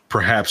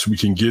 perhaps we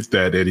can get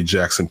that Eddie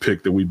Jackson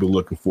pick that we've been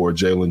looking for,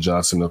 Jalen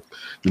Johnson,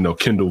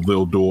 Kendall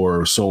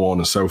Vildor, so on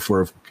and so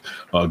forth,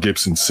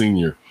 Gibson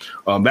Sr.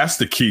 That's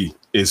the key,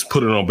 is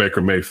put it on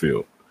Baker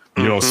Mayfield.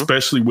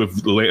 Especially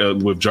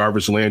with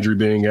Jarvis Landry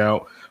being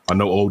out. I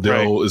know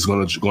Odell is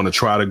going to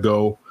try to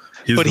go.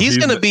 But he's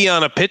going to be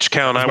on a pitch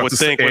count, I would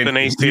think, with an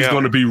ACL. He's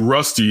going to be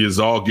rusty as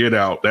all get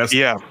out. That's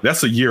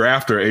a year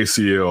after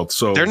ACL.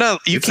 So they're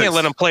not. You can't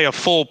let him play a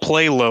full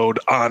play load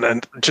on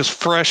and just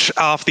fresh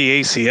off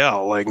the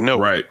ACL. Like no,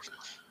 right.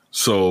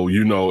 So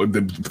you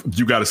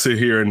got to sit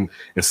here and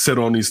sit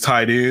on these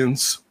tight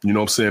ends. You know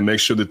what I'm saying? Make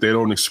sure that they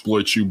don't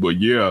exploit you. But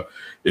yeah,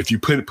 if you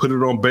put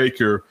it on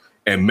Baker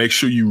and make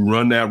sure you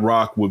run that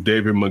rock with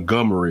David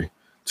Montgomery,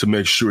 to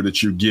make sure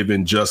that you're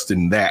giving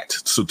Justin that.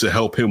 So to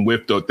help him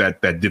with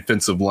that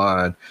defensive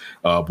line,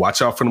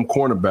 watch out for them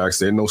cornerbacks.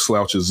 They're no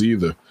slouches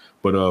either.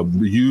 But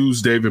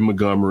use David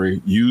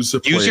Montgomery. Use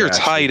your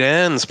tight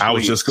ends, please. I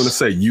was just going to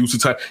say, use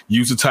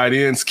the tight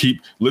ends.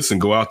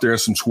 Go out there in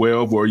some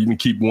 12, or even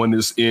keep one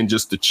that's in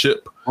just to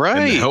chip. Right.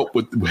 And help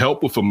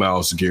with a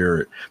Myles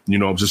Garrett.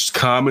 Just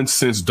common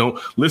sense. Don't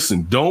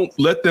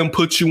let them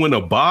put you in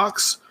a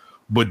box,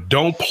 but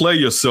don't play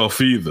yourself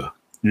either.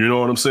 You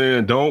know what I'm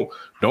saying? Don't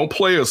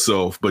play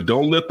yourself, but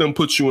don't let them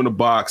put you in a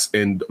box.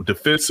 And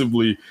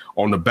defensively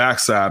on the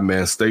backside,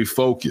 man, stay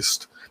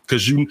focused.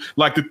 Because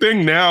the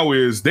thing now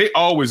is they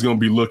always going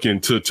to be looking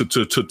to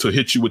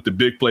hit you with the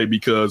big play,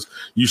 because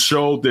you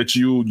showed that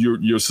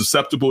you're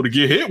susceptible to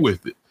get hit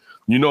with it.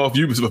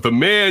 If a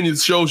man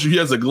shows you he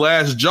has a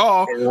glass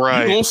jaw,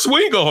 right, you're going to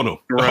swing on him.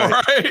 Right.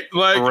 All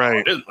right?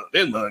 Right.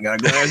 This man got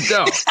a glass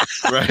jaw.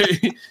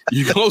 Right?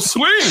 You're going to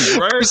swing,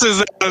 right?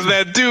 Versus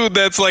that dude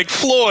that's like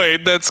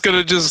Floyd that's going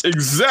to just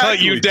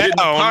cut you down. Get in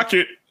the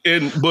pocket.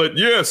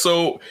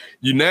 So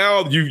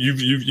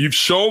you've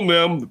shown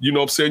them,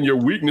 I'm saying, your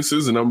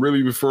weaknesses, and I'm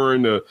really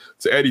referring to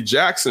Eddie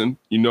Jackson,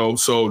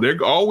 so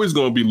they're always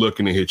going to be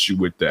looking to hit you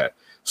with that.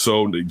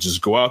 So they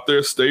just go out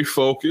there, stay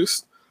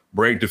focused.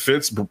 Bring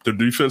the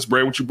defense,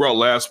 bring what you brought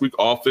last week.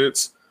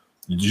 Offense,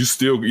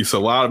 it's a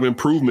lot of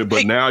improvement,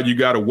 but now you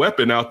got a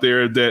weapon out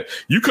there that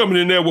you coming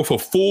in there with a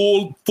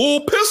full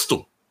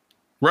pistol,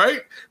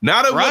 right?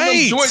 Not one of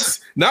them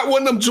joints. Not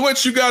one of them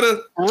joints. You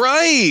gotta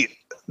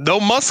No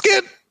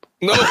musket.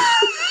 No,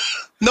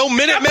 no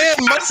Minuteman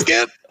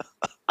musket.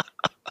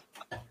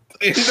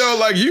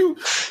 You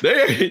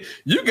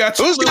got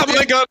who's got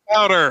my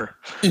gunpowder?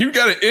 You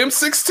got an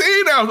M16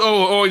 out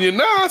on you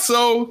now,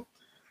 so.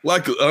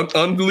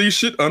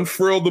 Unleash it,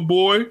 unfurl the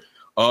boy,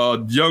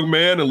 young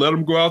man, and let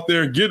him go out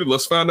there and get it.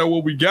 Let's find out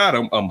what we got.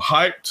 I'm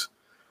hyped.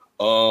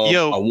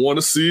 I want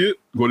to see it.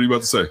 What are you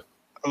about to say?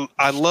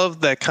 I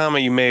love that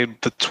comment you made,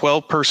 the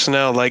 12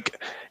 personnel.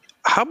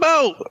 How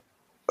about,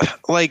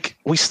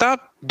 we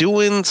stop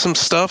doing some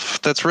stuff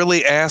that's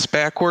really ass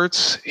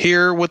backwards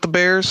here with the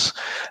Bears?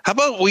 How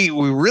about we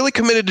really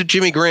committed to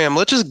Jimmy Graham?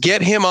 Let's just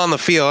get him on the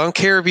field. I don't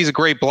care if he's a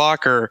great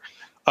blocker.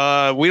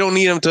 We don't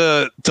need him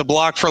to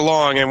block for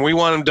long, and we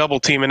want him double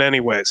teaming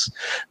anyways.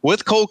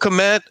 With Cole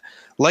Kmet,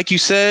 like you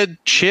said,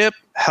 chip,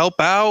 help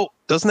out.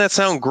 Doesn't that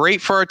sound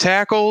great for our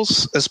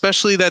tackles?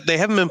 Especially that they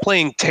haven't been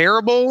playing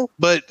terrible,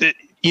 but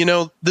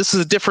this is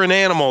a different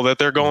animal that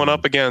they're going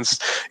up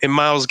against in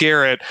Myles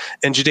Garrett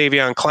and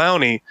Jadeveon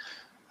Clowney.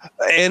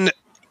 And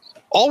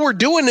all we're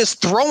doing is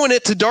throwing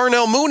it to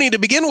Darnell Mooney to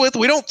begin with.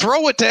 We don't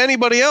throw it to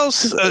anybody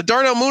else.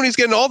 Darnell Mooney's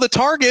getting all the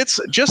targets.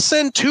 Just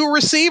send two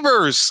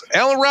receivers,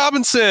 Allen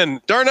Robinson,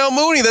 Darnell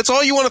Mooney. That's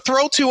all you want to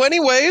throw to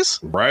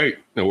anyways. Right.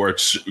 Or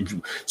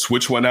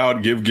switch one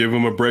out, give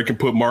him a break and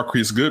put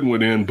Marquise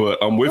Goodwin in. But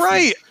I'm with you.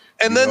 Right.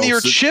 And then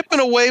you're chipping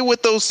away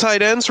with those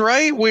tight ends,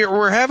 right?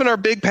 We're having our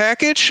big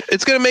package.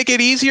 It's going to make it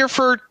easier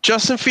for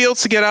Justin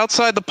Fields to get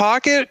outside the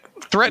pocket,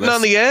 threaten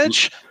on the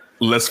edge.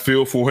 Less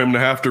feel for him to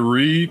have to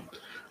read.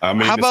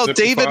 How about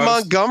David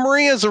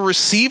Montgomery as a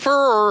receiver,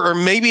 or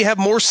maybe have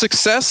more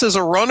success as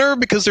a runner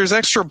because there's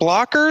extra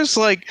blockers?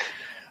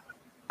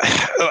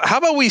 How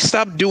about we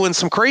stop doing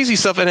some crazy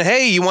stuff? And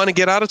hey, you want to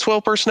get out of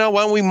 12 personnel?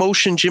 Why don't we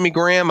motion Jimmy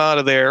Graham out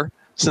of there,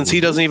 since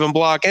he doesn't even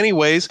block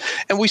anyways,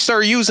 and we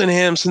start using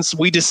him since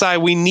we decide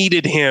we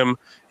needed him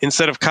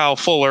instead of Kyle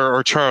Fuller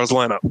or Charles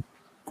Leno?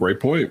 Great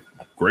point,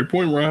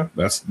 Ryan.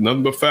 That's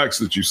nothing but facts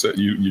that you said.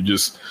 You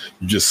just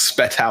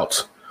spat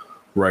out.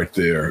 Right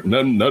there,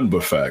 none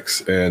but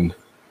facts, and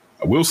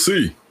we'll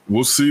see.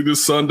 We'll see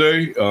this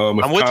Sunday. I'm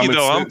with you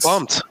though. I'm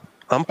pumped.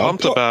 I'm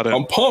pumped about it.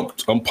 I'm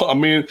pumped. I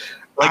mean,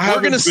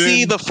 we're gonna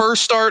see the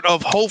first start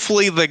of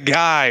hopefully the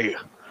guy.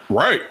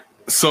 Right.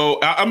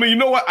 So I mean, you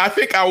know what? I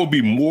think I would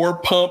be more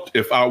pumped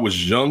if I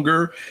was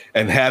younger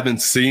and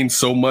haven't seen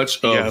so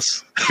much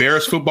of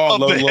Bears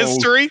football, of the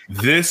history.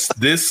 This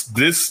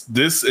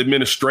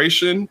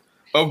administration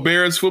of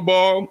Bears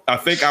football. I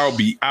think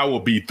I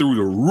will be through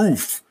the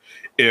roof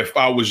if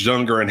I was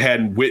younger and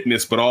hadn't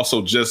witnessed, but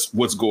also just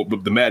what's going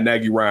the Matt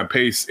Nagy, Ryan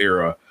Pace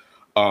era.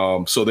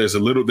 So there's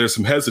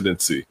some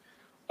hesitancy,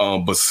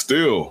 but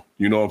still,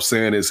 you know what I'm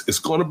saying? It's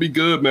going to be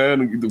good,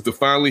 man, to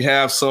finally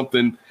have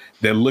something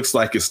that looks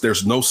like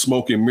there's no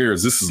smoke and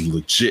mirrors. This is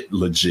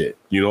legit.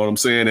 You know what I'm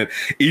saying? And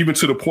even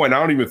to the point, I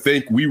don't even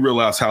think we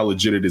realize how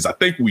legit it is. I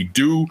think we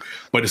do,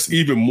 but it's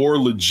even more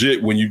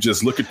legit when you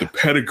just look at the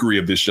pedigree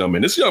of this young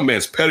man. This young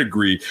man's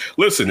pedigree.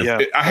 Listen,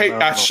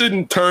 I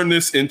shouldn't turn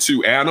this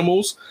into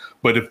animals,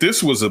 But if he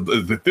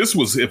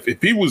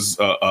was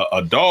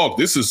a dog,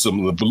 this is some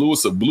of the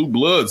bluest of blue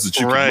bloods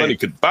that money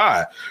could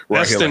buy.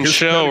 Right Best in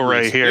show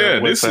right here. Yeah,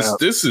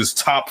 this is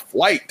top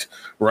flight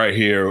right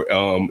here.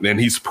 And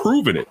he's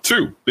proven it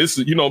too. This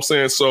is, you know what I'm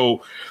saying?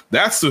 So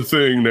that's the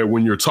thing, that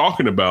when you're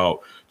talking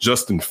about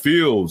Justin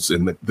Fields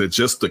and me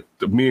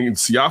and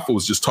Siafa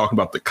was just talking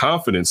about the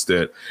confidence,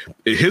 that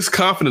his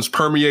confidence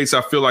permeates,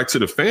 I feel like, to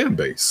the fan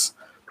base.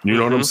 You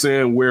know what I'm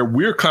saying? Where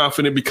we're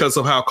confident because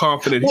of how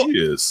confident he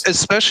is.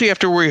 Especially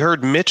after we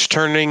heard Mitch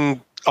turning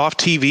off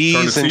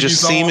TVs and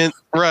just seeming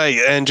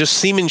and just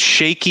seeming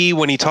shaky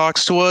when he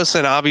talks to us,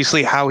 and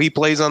obviously how he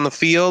plays on the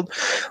field.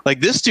 Like,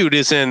 this dude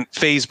isn't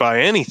fazed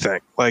by anything.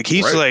 Like,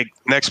 he's like,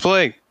 next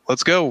play,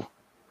 let's go.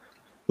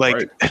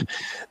 Like,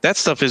 that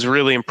stuff is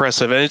really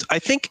impressive. And I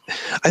think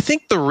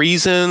the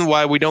reason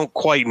why we don't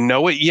quite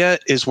know it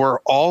yet is we're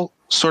all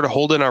sort of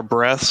holding our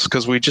breaths,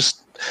 because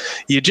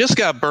you just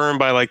got burned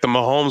by like the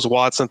Mahomes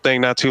Watson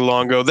thing not too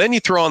long ago. Then you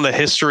throw on the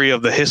history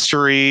of the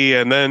history.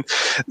 And then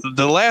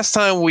the last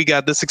time we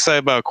got this excited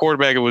about a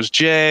quarterback, it was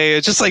Jay.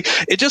 It's just like,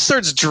 it just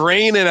starts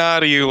draining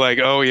out of you. Like,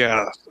 oh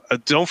yeah,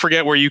 don't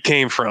forget where you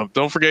came from.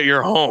 Don't forget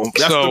your home.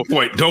 That's the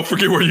point. Don't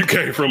forget where you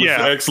came from. Yeah.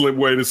 It's an excellent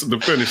way to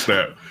finish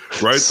that.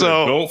 Right.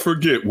 So don't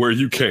forget where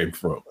you came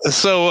from.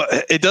 So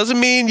it doesn't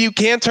mean you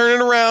can't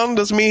turn it around.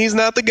 Doesn't mean he's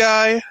not the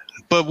guy,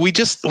 but we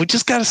just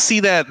got to see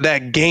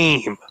that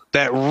game.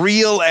 That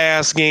real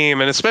ass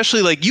game. And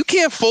especially, like, you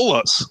can't fool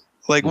us.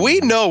 Like, we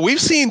know we've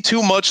seen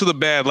too much of the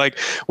bad. Like,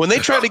 when they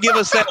tried to give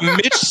us that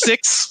Mitch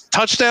 6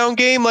 touchdown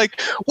game,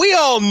 like, we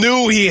all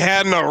knew he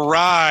hadn't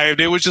arrived.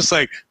 It was just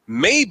like,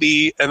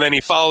 maybe. And then he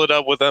followed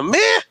up with a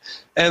meh.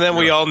 And then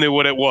we all knew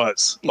what it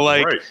was.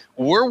 Like,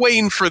 we're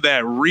waiting for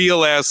that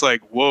real ass, like,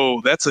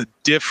 whoa, that's a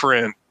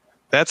different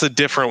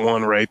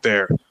one right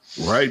there.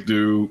 Right,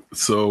 dude.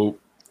 So,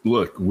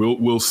 look,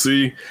 we'll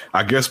see.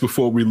 I guess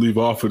before we leave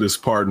off of this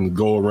part and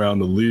go around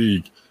the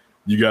league,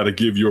 you got to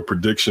give your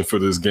prediction for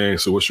this game.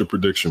 So what's your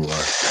prediction,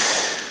 Ryan?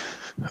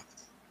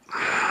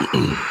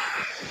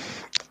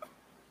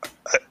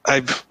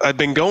 I've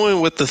been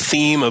going with the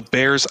theme of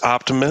Bears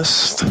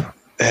optimist. It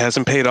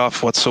hasn't paid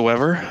off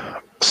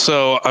whatsoever.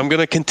 So I'm going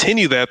to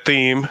continue that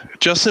theme.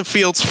 Justin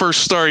Fields'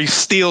 first start, he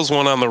steals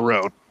one on the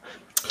road.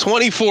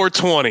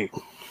 24-20.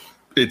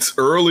 It's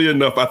early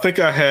enough. I think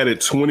I had it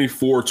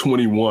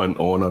 24-21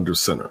 on under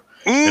center.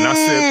 And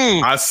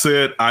I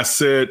said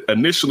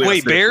initially.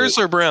 Wait, Bears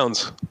or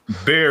Browns?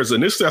 Bears.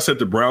 Initially, I said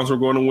the Browns were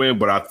going to win,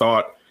 but I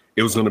thought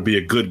it was going to be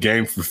a good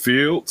game for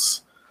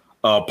Fields.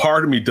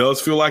 Part of me does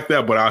feel like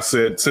that, but I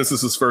said, since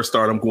this is first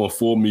start, I'm going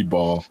full me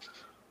ball.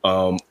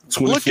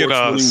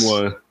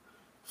 24-21.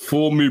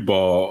 Full me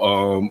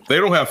ball. They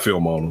don't have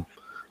film on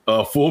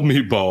them. Full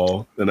me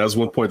ball. And that's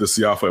one point that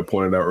Siafa had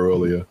pointed out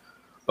earlier.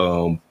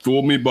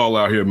 Full me ball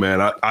out here,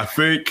 man. I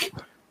think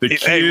the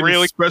kid,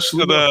 really,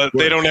 especially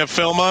they don't have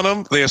film on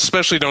them. They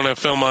especially don't have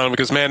film on them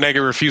because Matt Nagy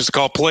refused to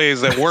call plays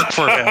that work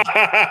for him.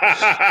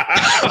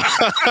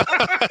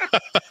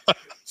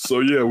 So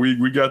yeah,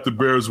 we got the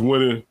Bears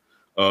winning.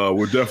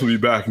 We'll definitely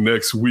be back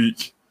next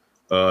week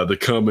to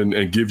come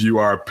and give you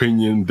our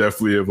opinion,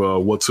 definitely, of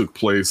what took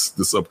place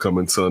this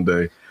upcoming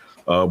Sunday.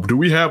 Are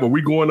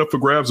we going up for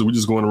grabs, or are we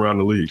just going around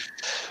the league?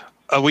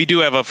 We do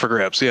have up for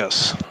grabs,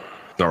 yes.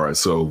 All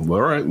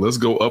right, let's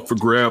go up for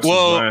grabs.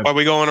 Well, are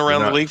we going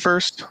around the league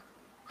first?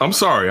 I'm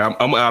sorry,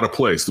 I'm out of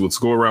place. Let's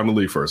go around the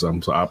league first.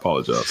 I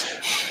apologize.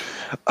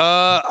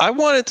 I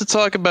wanted to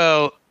talk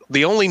about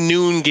the only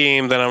noon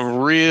game that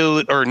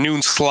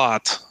noon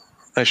slot,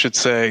 I should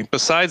say,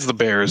 besides the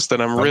Bears,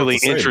 that I'm really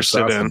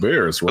interested in. The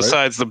Bears, right?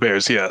 Besides the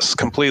Bears, yes,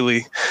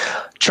 completely.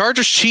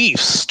 Chargers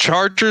Chiefs.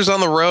 Chargers on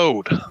the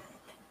road.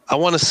 I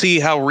want to see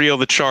how real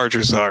the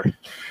Chargers are.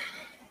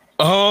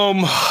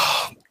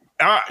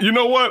 You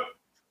know what?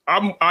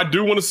 I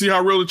do want to see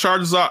how real the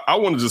Chargers are. I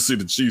want to just see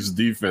the Chiefs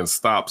defense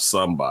stop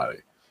somebody.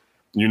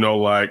 You know,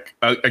 like,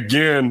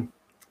 again,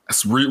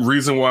 that's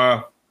reason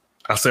why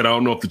I said I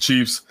don't know if the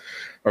Chiefs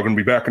are going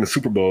to be back in the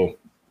Super Bowl,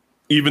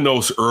 even though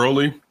it's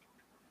early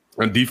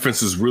and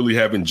defenses really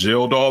haven't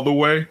gelled all the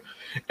way.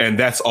 And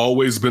that's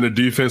always been a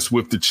defense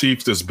with the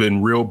Chiefs that's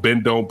been real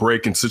bend, don't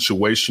break, and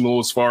situational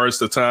as far as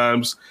the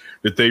times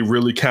that they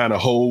really kind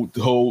of hold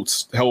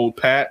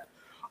pat.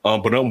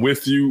 But I'm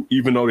with you,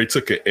 even though they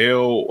took an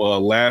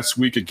L last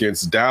week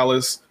against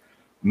Dallas.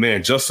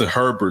 Man, Justin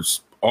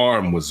Herbert's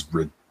arm was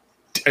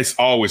it's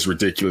always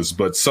ridiculous,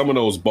 but some of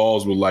those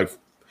balls were like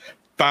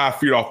 5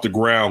 feet off the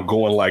ground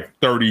going like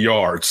 30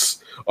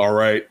 yards. All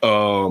right.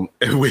 And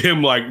with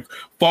him like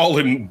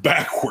falling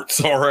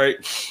backwards. All right.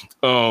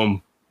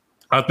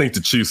 I think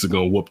the Chiefs are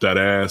going to whoop that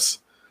ass.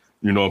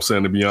 You know what I'm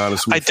saying, to be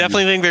honest with you. I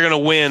definitely think they're going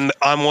to win.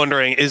 I'm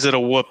wondering, is it a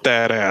whoop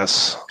that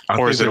ass?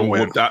 Or is it a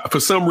win? For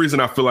some reason,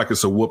 I feel like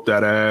it's a whoop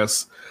that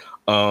ass.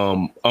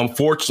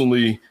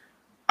 Unfortunately,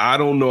 I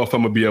don't know if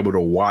I'm going to be able to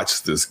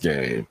watch this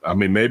game. I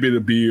mean, maybe it'll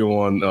be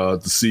on the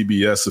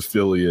CBS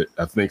affiliate.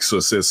 I think so.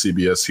 It says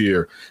CBS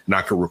here, and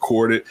I can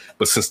record it.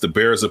 But since the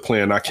Bears are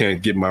playing, I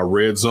can't get my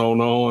Red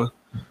Zone on.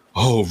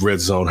 Oh,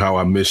 Red Zone, how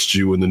I missed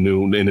you in the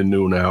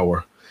noon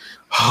hour.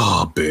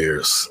 Oh,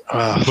 Bears.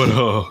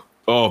 But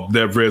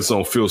that red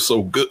zone feels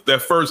so good.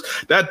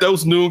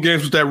 Those noon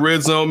games with that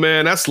red zone,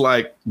 man, that's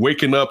like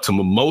waking up to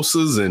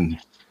mimosas and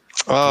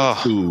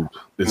food.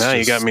 Now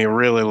you got me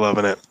really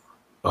loving it.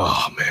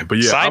 Oh man, but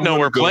yeah. Side note,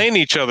 we're playing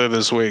each other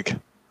this week.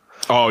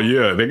 Oh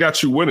yeah, they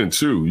got you winning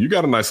too. You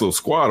got a nice little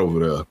squad over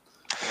there.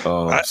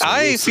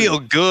 I feel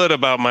good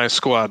about my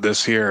squad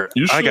this year.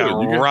 I got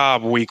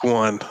robbed week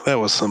 1. That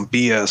was some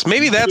BS.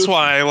 Maybe that's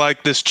why I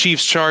like this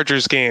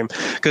Chiefs-Chargers game,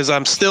 because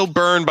I'm still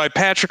burned by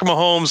Patrick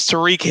Mahomes,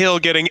 Tyreek Hill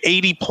getting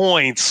 80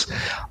 points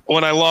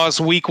when I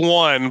lost week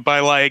 1 by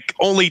like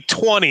only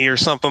 20 or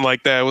something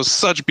like that. It was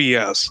such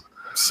BS.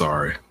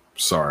 Sorry,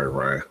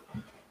 Ryan.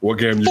 What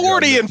game you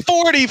 40 and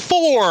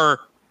 44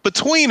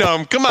 between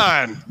them. Come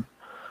on.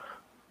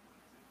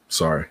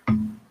 Sorry.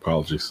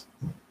 Apologies.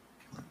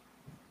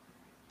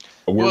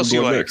 What else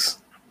you like? Next?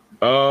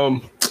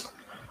 I'm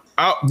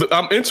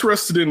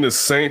interested in the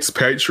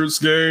Saints-Patriots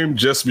game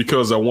just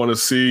because I want to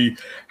see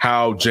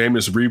how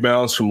Jameis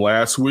rebounds from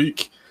last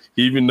week.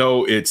 Even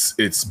though it's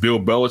Bill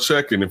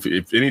Belichick, and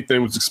if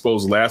anything was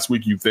exposed last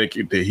week, you think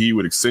that he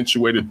would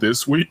accentuate it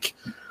this week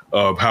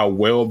of how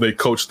well they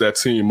coached that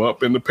team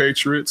up in the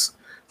Patriots.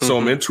 So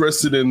I'm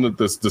interested in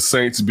the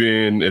Saints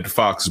being at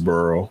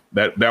Foxborough.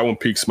 That one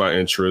piques my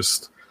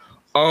interest.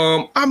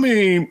 I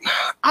mean,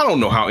 I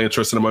don't know how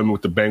interested I am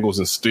with the Bengals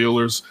and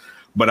Steelers,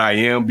 but I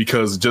am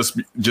because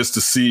just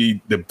to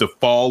see the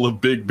fall of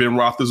Big Ben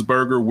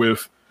Roethlisberger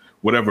with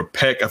whatever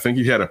pec. I think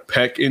he had a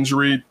pec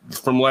injury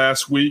from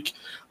last week.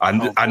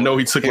 I know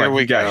he took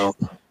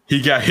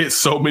he got hit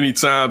so many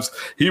times.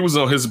 He was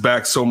on his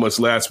back so much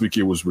last week.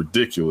 It was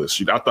ridiculous.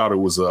 I thought it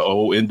was an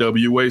old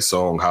NWA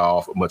song.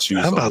 How much he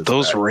was. How about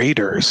those back.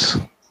 Raiders?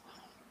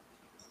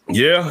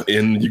 Yeah,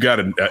 and you got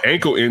an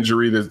ankle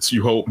injury that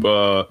you hope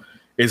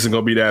isn't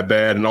going to be that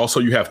bad. And also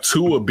you have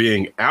Tua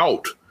being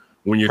out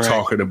when you're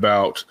talking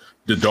about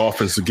the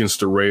Dolphins against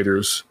the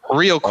Raiders.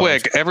 Real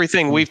quick,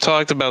 everything we've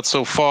talked about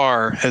so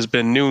far has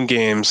been noon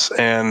games.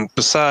 And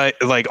beside,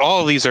 like,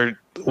 all of these are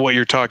what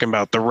you're talking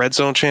about, the red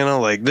zone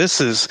channel. Like,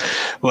 this is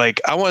like,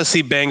 I want to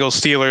see Bengals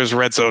Steelers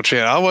red zone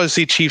channel. I want to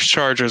see Chiefs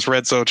Chargers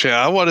red zone channel.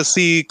 I want to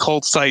see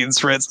Colts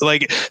Titans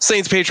like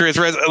Saints Patriots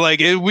red. Like,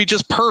 it would be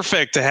just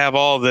perfect to have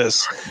all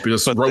this.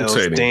 Just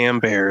rotating. Those damn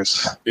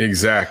Bears.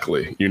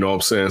 Exactly. You know what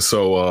I'm saying?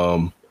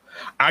 So,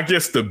 I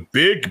guess the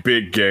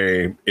big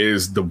game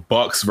is the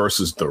Bucks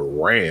versus the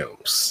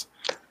Rams.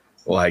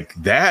 Like,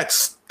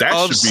 that's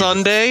of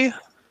Sunday.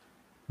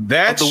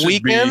 That the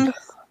weekend.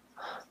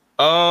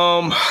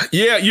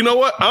 Yeah, you know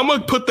what? I'm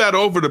gonna put that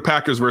over the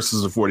Packers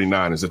versus the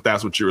 49ers if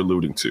that's what you're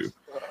alluding to.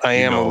 I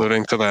am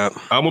alluding to that.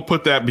 I'm gonna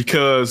put that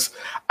because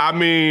I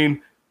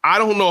mean, I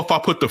don't know if I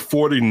put the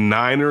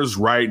 49ers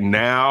right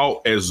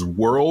now as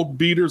world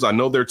beaters. I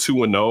know they're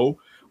 2-0.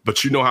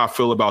 But you know how I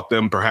feel about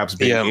them perhaps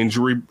being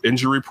injury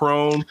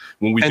prone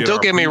when we. And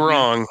don't get me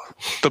wrong,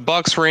 the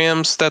Bucks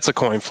Rams, that's a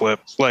coin flip.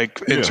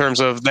 Like in terms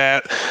of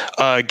that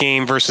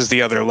game versus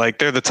the other, like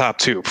they're the top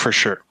two for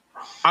sure.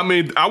 I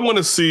mean, I want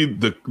to see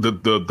the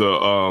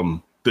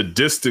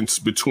distance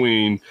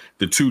between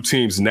the two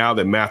teams now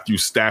that Matthew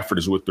Stafford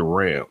is with the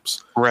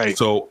Rams. Right.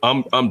 So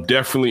I'm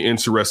definitely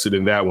interested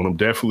in that one. I'm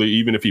definitely,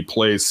 even if he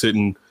plays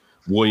sitting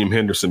William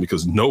Henderson,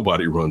 because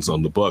nobody runs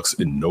on the Bucks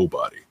and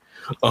nobody.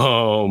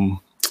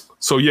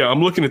 So, yeah,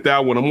 I'm looking at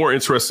that one. I'm more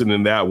interested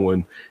in that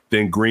one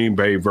than Green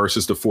Bay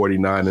versus the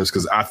 49ers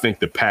because I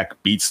think the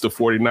Pack beats the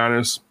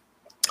 49ers.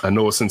 I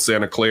know it's in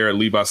Santa Clara at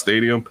Levi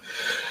Stadium.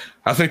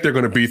 I think they're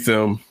going to beat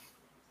them.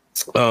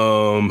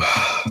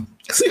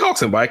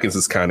 Seahawks and Vikings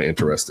is kind of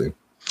interesting.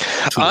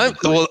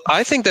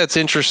 I think that's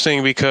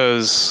interesting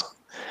because,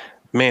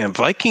 man,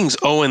 Vikings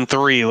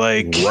 0-3.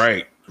 Like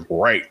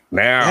right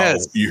now.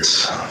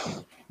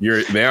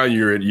 You're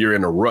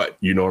in a rut.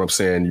 You know what I'm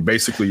saying? You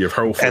basically your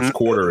whole first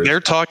quarter. They're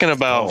talking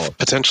about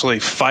potentially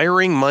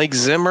firing Mike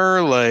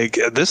Zimmer. Like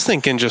this thing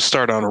can just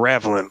start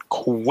unraveling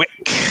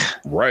quick.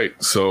 Right.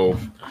 So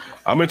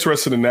I'm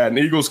interested in that. And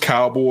Eagles,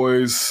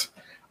 Cowboys.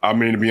 I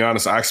mean, to be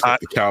honest, I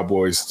expect the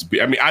Cowboys to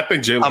be. I mean, I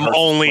think Jalen. I'm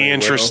only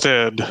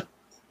interested,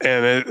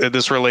 and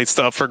this relates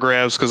to up for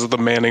grabs because of the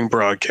Manning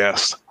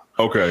broadcast.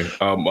 Okay.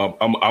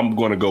 I'm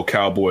going to go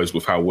Cowboys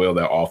with how well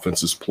that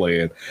offense is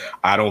playing.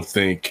 I don't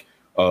think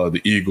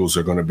the Eagles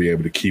are going to be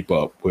able to keep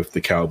up with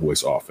the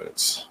Cowboys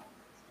offense.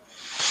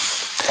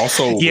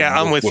 Also,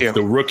 I'm with you.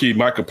 The rookie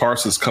Micah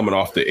Parsons coming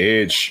off the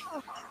edge,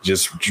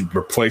 just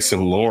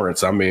replacing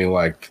Lawrence. I mean,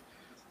 like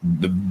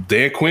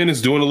Dan Quinn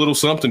is doing a little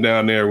something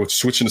down there with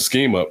switching the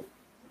scheme up.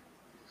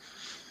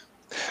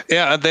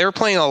 Yeah, they're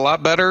playing a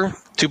lot better.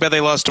 Too bad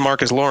they lost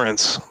DeMarcus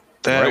Lawrence.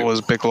 That was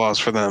a big loss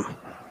for them.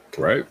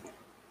 Right.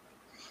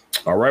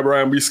 All right,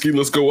 Brian Beaskey,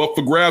 let's go up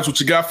for grabs. What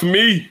you got for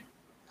me?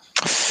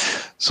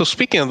 So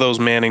speaking of those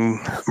Manning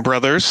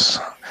brothers,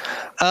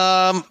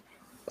 I'm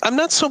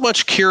not so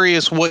much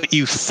curious what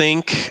you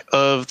think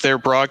of their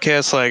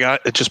broadcast. Like,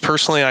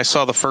 I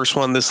saw the first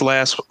one this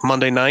last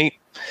Monday night,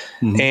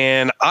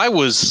 and I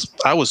was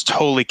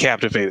totally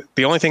captivated.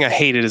 The only thing I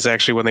hated is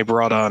actually when they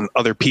brought on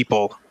other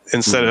people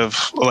instead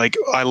of like,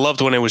 I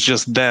loved when it was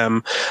just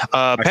them.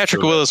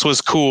 Patrick Willis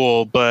was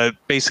cool, but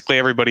basically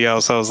everybody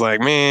else, I was like,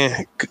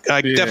 man,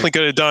 I definitely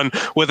could have done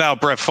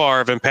without Brett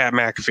Favre and Pat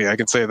McAfee. I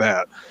can say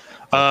that.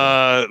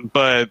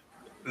 But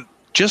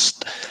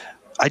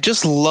I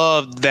just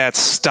loved that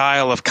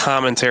style of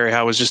commentary,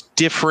 how it was just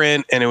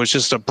different and it was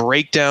just a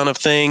breakdown of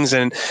things.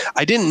 And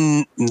I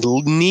didn't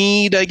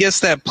need, I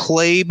guess, that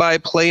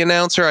play-by-play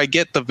announcer. I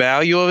get the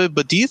value of it.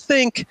 But do you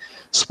think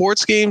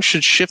sports games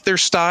should shift their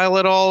style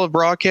at all of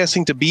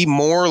broadcasting to be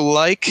more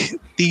like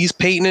these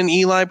Peyton and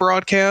Eli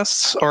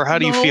broadcasts? Or how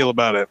do you feel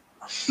about it?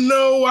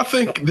 No, I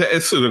think that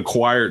it's an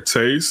acquired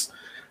taste.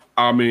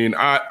 I mean,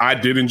 I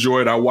did enjoy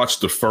it. I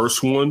watched the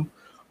first one.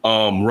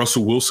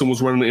 Russell Wilson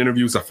was running the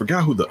interviews. I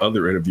forgot who the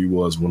other interview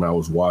was when I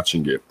was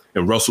watching it.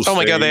 And Russell. Oh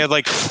my God, they had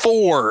like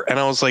 4, and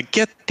I was like,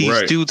 "Get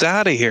these dudes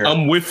out of here!"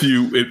 I'm with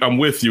you.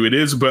 It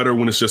is better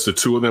when it's just the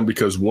two of them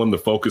because one, the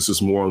focus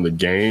is more on the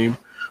game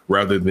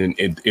rather than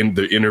in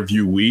the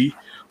interviewee.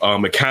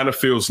 It kind of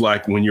feels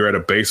like when you're at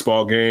a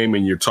baseball game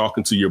and you're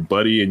talking to your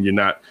buddy and you're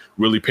not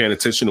really paying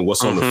attention to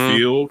what's on the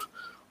field.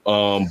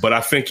 But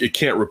I think it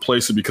can't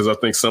replace it because I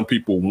think some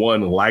people,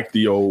 one, like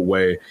the old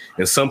way,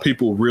 and some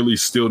people really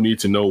still need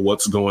to know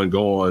what's going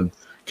on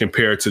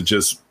compared to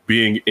just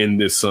being in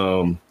this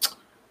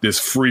this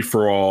free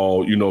for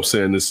all, you know what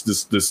I'm saying,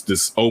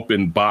 this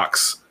open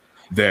box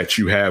that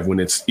you have when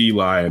it's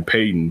Eli and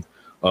Peyton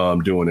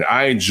doing it.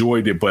 I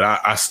enjoyed it, but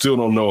I still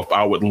don't know if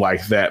I would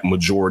like that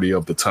majority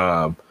of the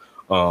time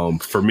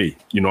for me.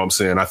 You know what I'm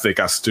saying? I think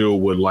I still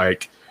would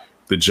like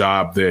the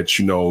job that,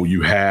 you know,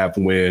 you have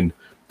when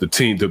the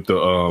team, the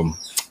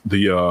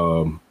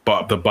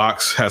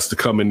box has to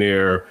come in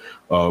there,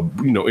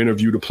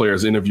 interview the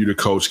players, interview the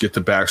coach, get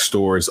the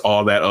backstories,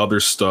 all that other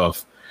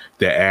stuff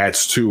that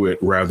adds to it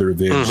rather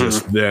than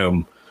just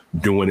them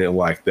doing it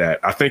like that.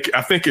 I think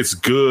it's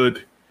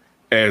good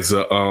as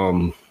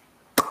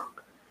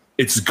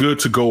it's good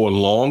to go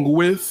along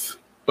with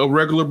a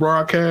regular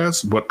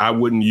broadcast, but I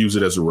wouldn't use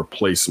it as a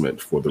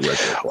replacement for the regular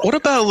broadcast. What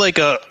about like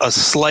a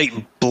slight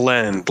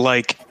blend?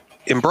 Like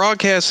in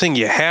broadcasting,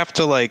 you have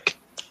to like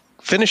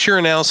finish your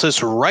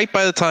analysis right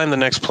by the time the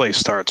next play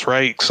starts,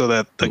 right? So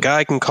that the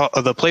guy can call,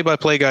 the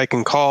play-by-play guy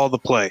can call the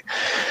play.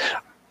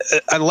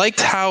 I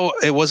liked how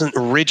it wasn't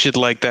rigid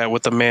like that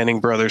with the Manning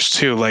brothers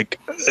too. Like,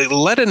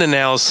 let an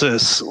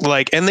analysis,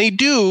 like, and they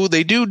do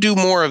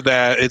more of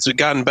that. It's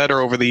gotten better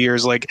over the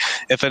years. Like,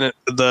 if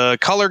the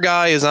color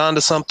guy is onto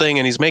something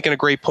and he's making a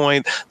great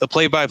point, the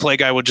play-by-play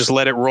guy would just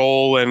let it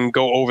roll and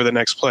go over the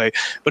next play.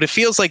 But it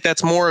feels like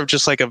that's more of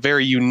just like a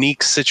very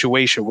unique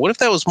situation. What if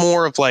that was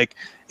more of like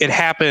it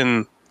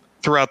happened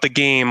throughout the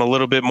game a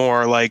little bit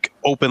more like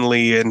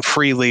openly and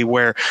freely,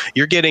 where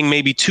you're getting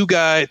maybe two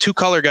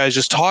color guys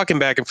just talking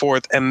back and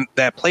forth, and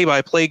that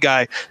play-by-play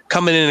guy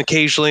coming in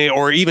occasionally,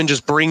 or even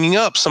just bringing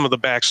up some of the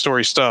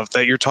backstory stuff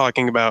that you're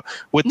talking about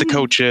with the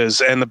coaches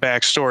and the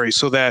backstory,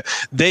 so that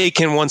they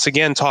can once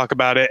again talk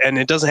about it, and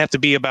it doesn't have to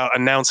be about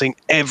announcing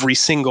every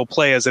single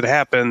play as it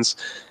happens,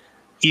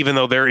 even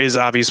though there is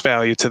obvious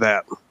value to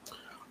that.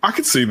 I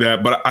could see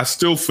that, but I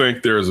still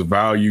think there's a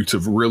value to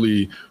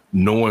really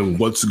knowing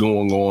what's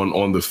going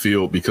on the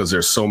field, because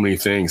there's so many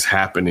things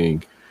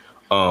happening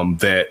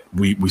that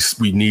we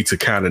need to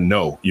kind of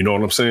know, you know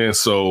what I'm saying?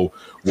 So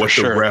what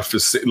the ref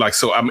is like,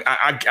 so I mean,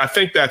 I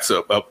think that's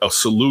a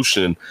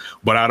solution,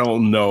 but I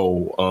don't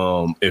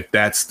know if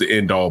that's the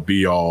end all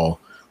be all,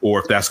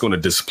 or if that's going to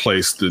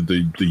displace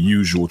the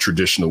usual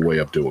traditional way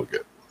of doing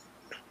it.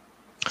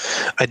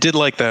 I did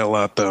like that a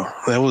lot, though.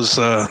 That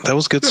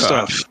was good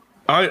stuff.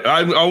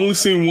 I only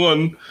seen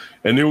one,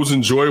 and it was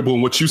enjoyable.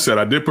 And what you said,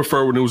 I did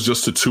prefer when it was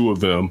just the two of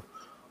them.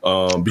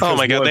 Oh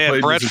my God, they had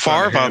Brett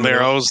Favre on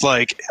there. I was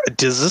like,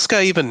 does this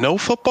guy even know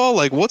football?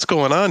 Like, what's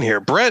going on here?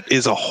 Brett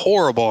is a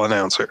horrible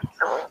announcer,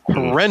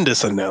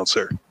 horrendous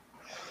announcer.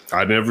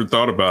 I never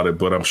thought about it,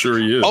 but I'm sure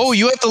he is. Oh,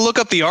 you have to look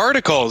up the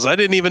articles. I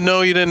didn't even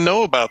know you didn't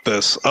know about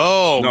this.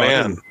 Oh, no,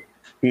 man.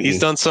 He's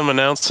done some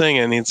announcing,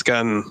 and it's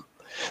gotten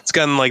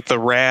like the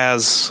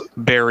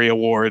Raspberry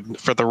Award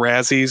for the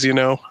Razzies, you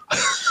know?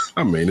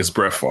 I mean, it's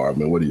Brett Favre,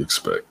 man. What do you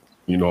expect?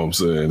 You know what I'm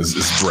saying?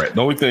 It's Brett.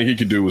 The only thing he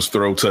could do is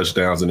throw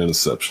touchdowns and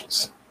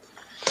interceptions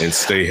and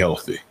stay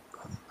healthy.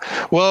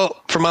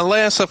 Well, for my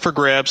last up for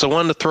grabs, I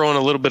wanted to throw in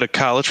a little bit of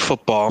college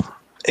football,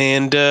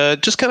 and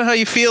just kind of how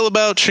you feel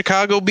about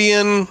Chicago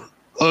being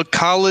a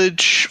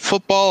college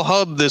football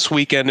hub this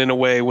weekend in a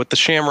way, with the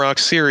Shamrock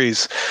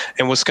Series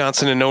and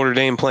Wisconsin and Notre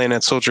Dame playing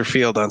at Soldier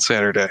Field on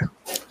Saturday.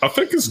 I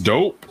think it's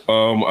dope.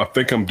 I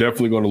think I'm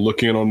definitely going to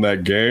look in on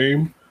that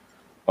game.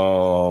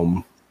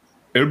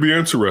 It'll be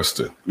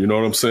interesting. You know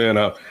what I'm saying?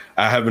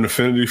 I have an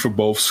affinity for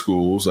both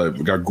schools. I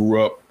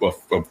grew up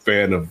a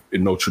fan of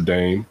Notre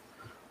Dame.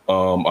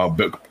 I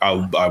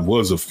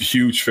was a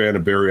huge fan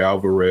of Barry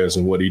Alvarez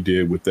and what he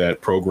did with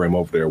that program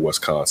over there in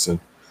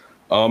Wisconsin.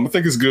 I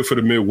think it's good for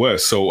the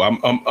Midwest. So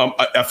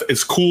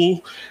it's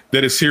cool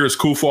that it's here. It's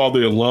cool for all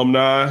the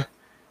alumni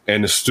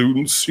and the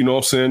students, you know what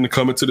I'm saying, to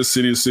come into the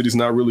city. The city's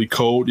not really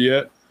cold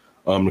yet.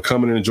 To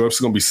come in and enjoy.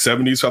 It's going to be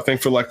 70s, I think,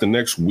 for like the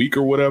next week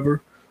or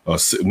whatever.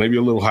 maybe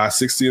a little high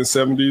 60 and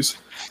 70s.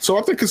 So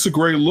I think it's a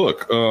great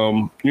look.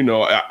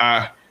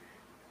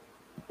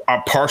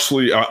 I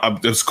partially,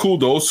 it's cool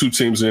those two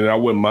teams in it. I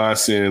wouldn't mind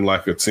seeing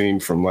like a team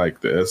from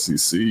like the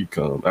SEC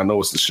come. I know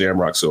it's the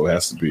Shamrock, so it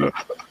has to be,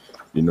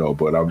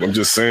 but I'm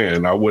just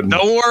saying I wouldn't.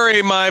 Don't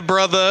worry, my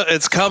brother.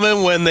 It's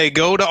coming when they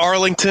go to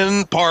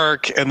Arlington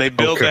Park and they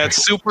build that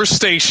super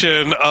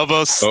station of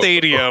a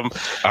stadium.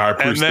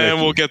 And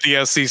then we'll get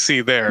the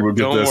SEC there. We'll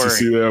get the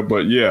SEC there.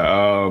 But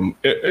yeah,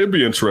 it'd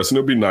be interesting.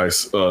 It'll be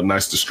nice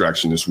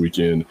distraction this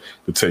weekend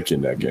to take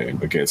in that game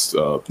against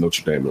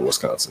Notre Dame in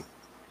Wisconsin.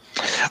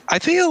 I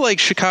feel like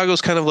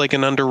Chicago's kind of like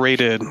an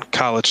underrated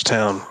college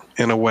town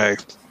in a way.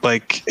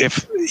 Like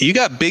if you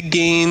got big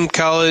game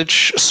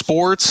college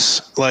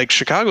sports, like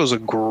Chicago's a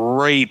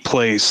great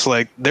place.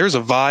 Like there's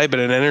a vibe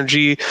and an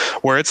energy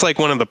where it's like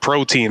one of the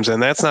pro teams,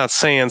 and that's not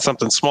saying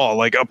something small.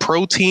 Like a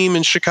pro team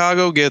in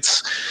Chicago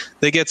gets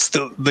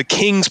the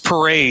King's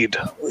Parade,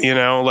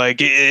 like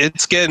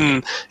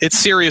it's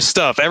serious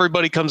stuff.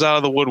 Everybody comes out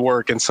of the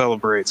woodwork and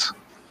celebrates.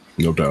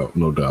 No doubt.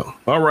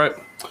 All right.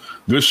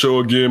 Good show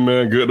again,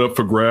 man. Good up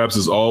for grabs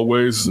as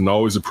always, and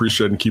always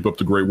appreciate and keep up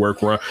the great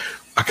work, Ryan.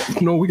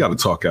 We got to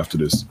talk after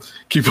this.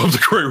 Keep up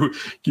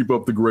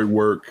the great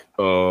work.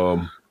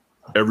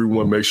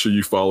 Everyone, make sure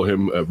you follow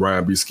him at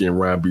Ryan Bieske and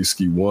Ryan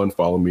Bieske 1.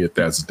 Follow me at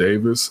That's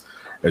Davis.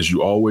 As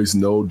you always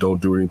know, don't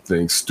do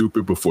anything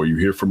stupid before you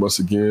hear from us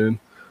again.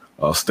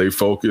 Stay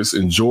focused.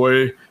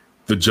 Enjoy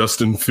the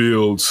Justin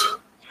Fields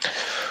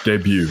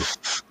debut.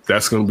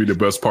 That's going to be the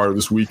best part of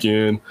this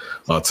weekend.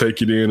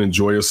 Take it in.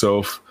 Enjoy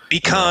yourself. Be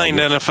kind,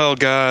 NFL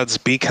gods.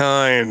 Be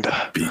kind.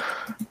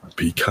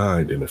 Be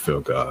kind,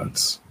 NFL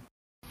gods.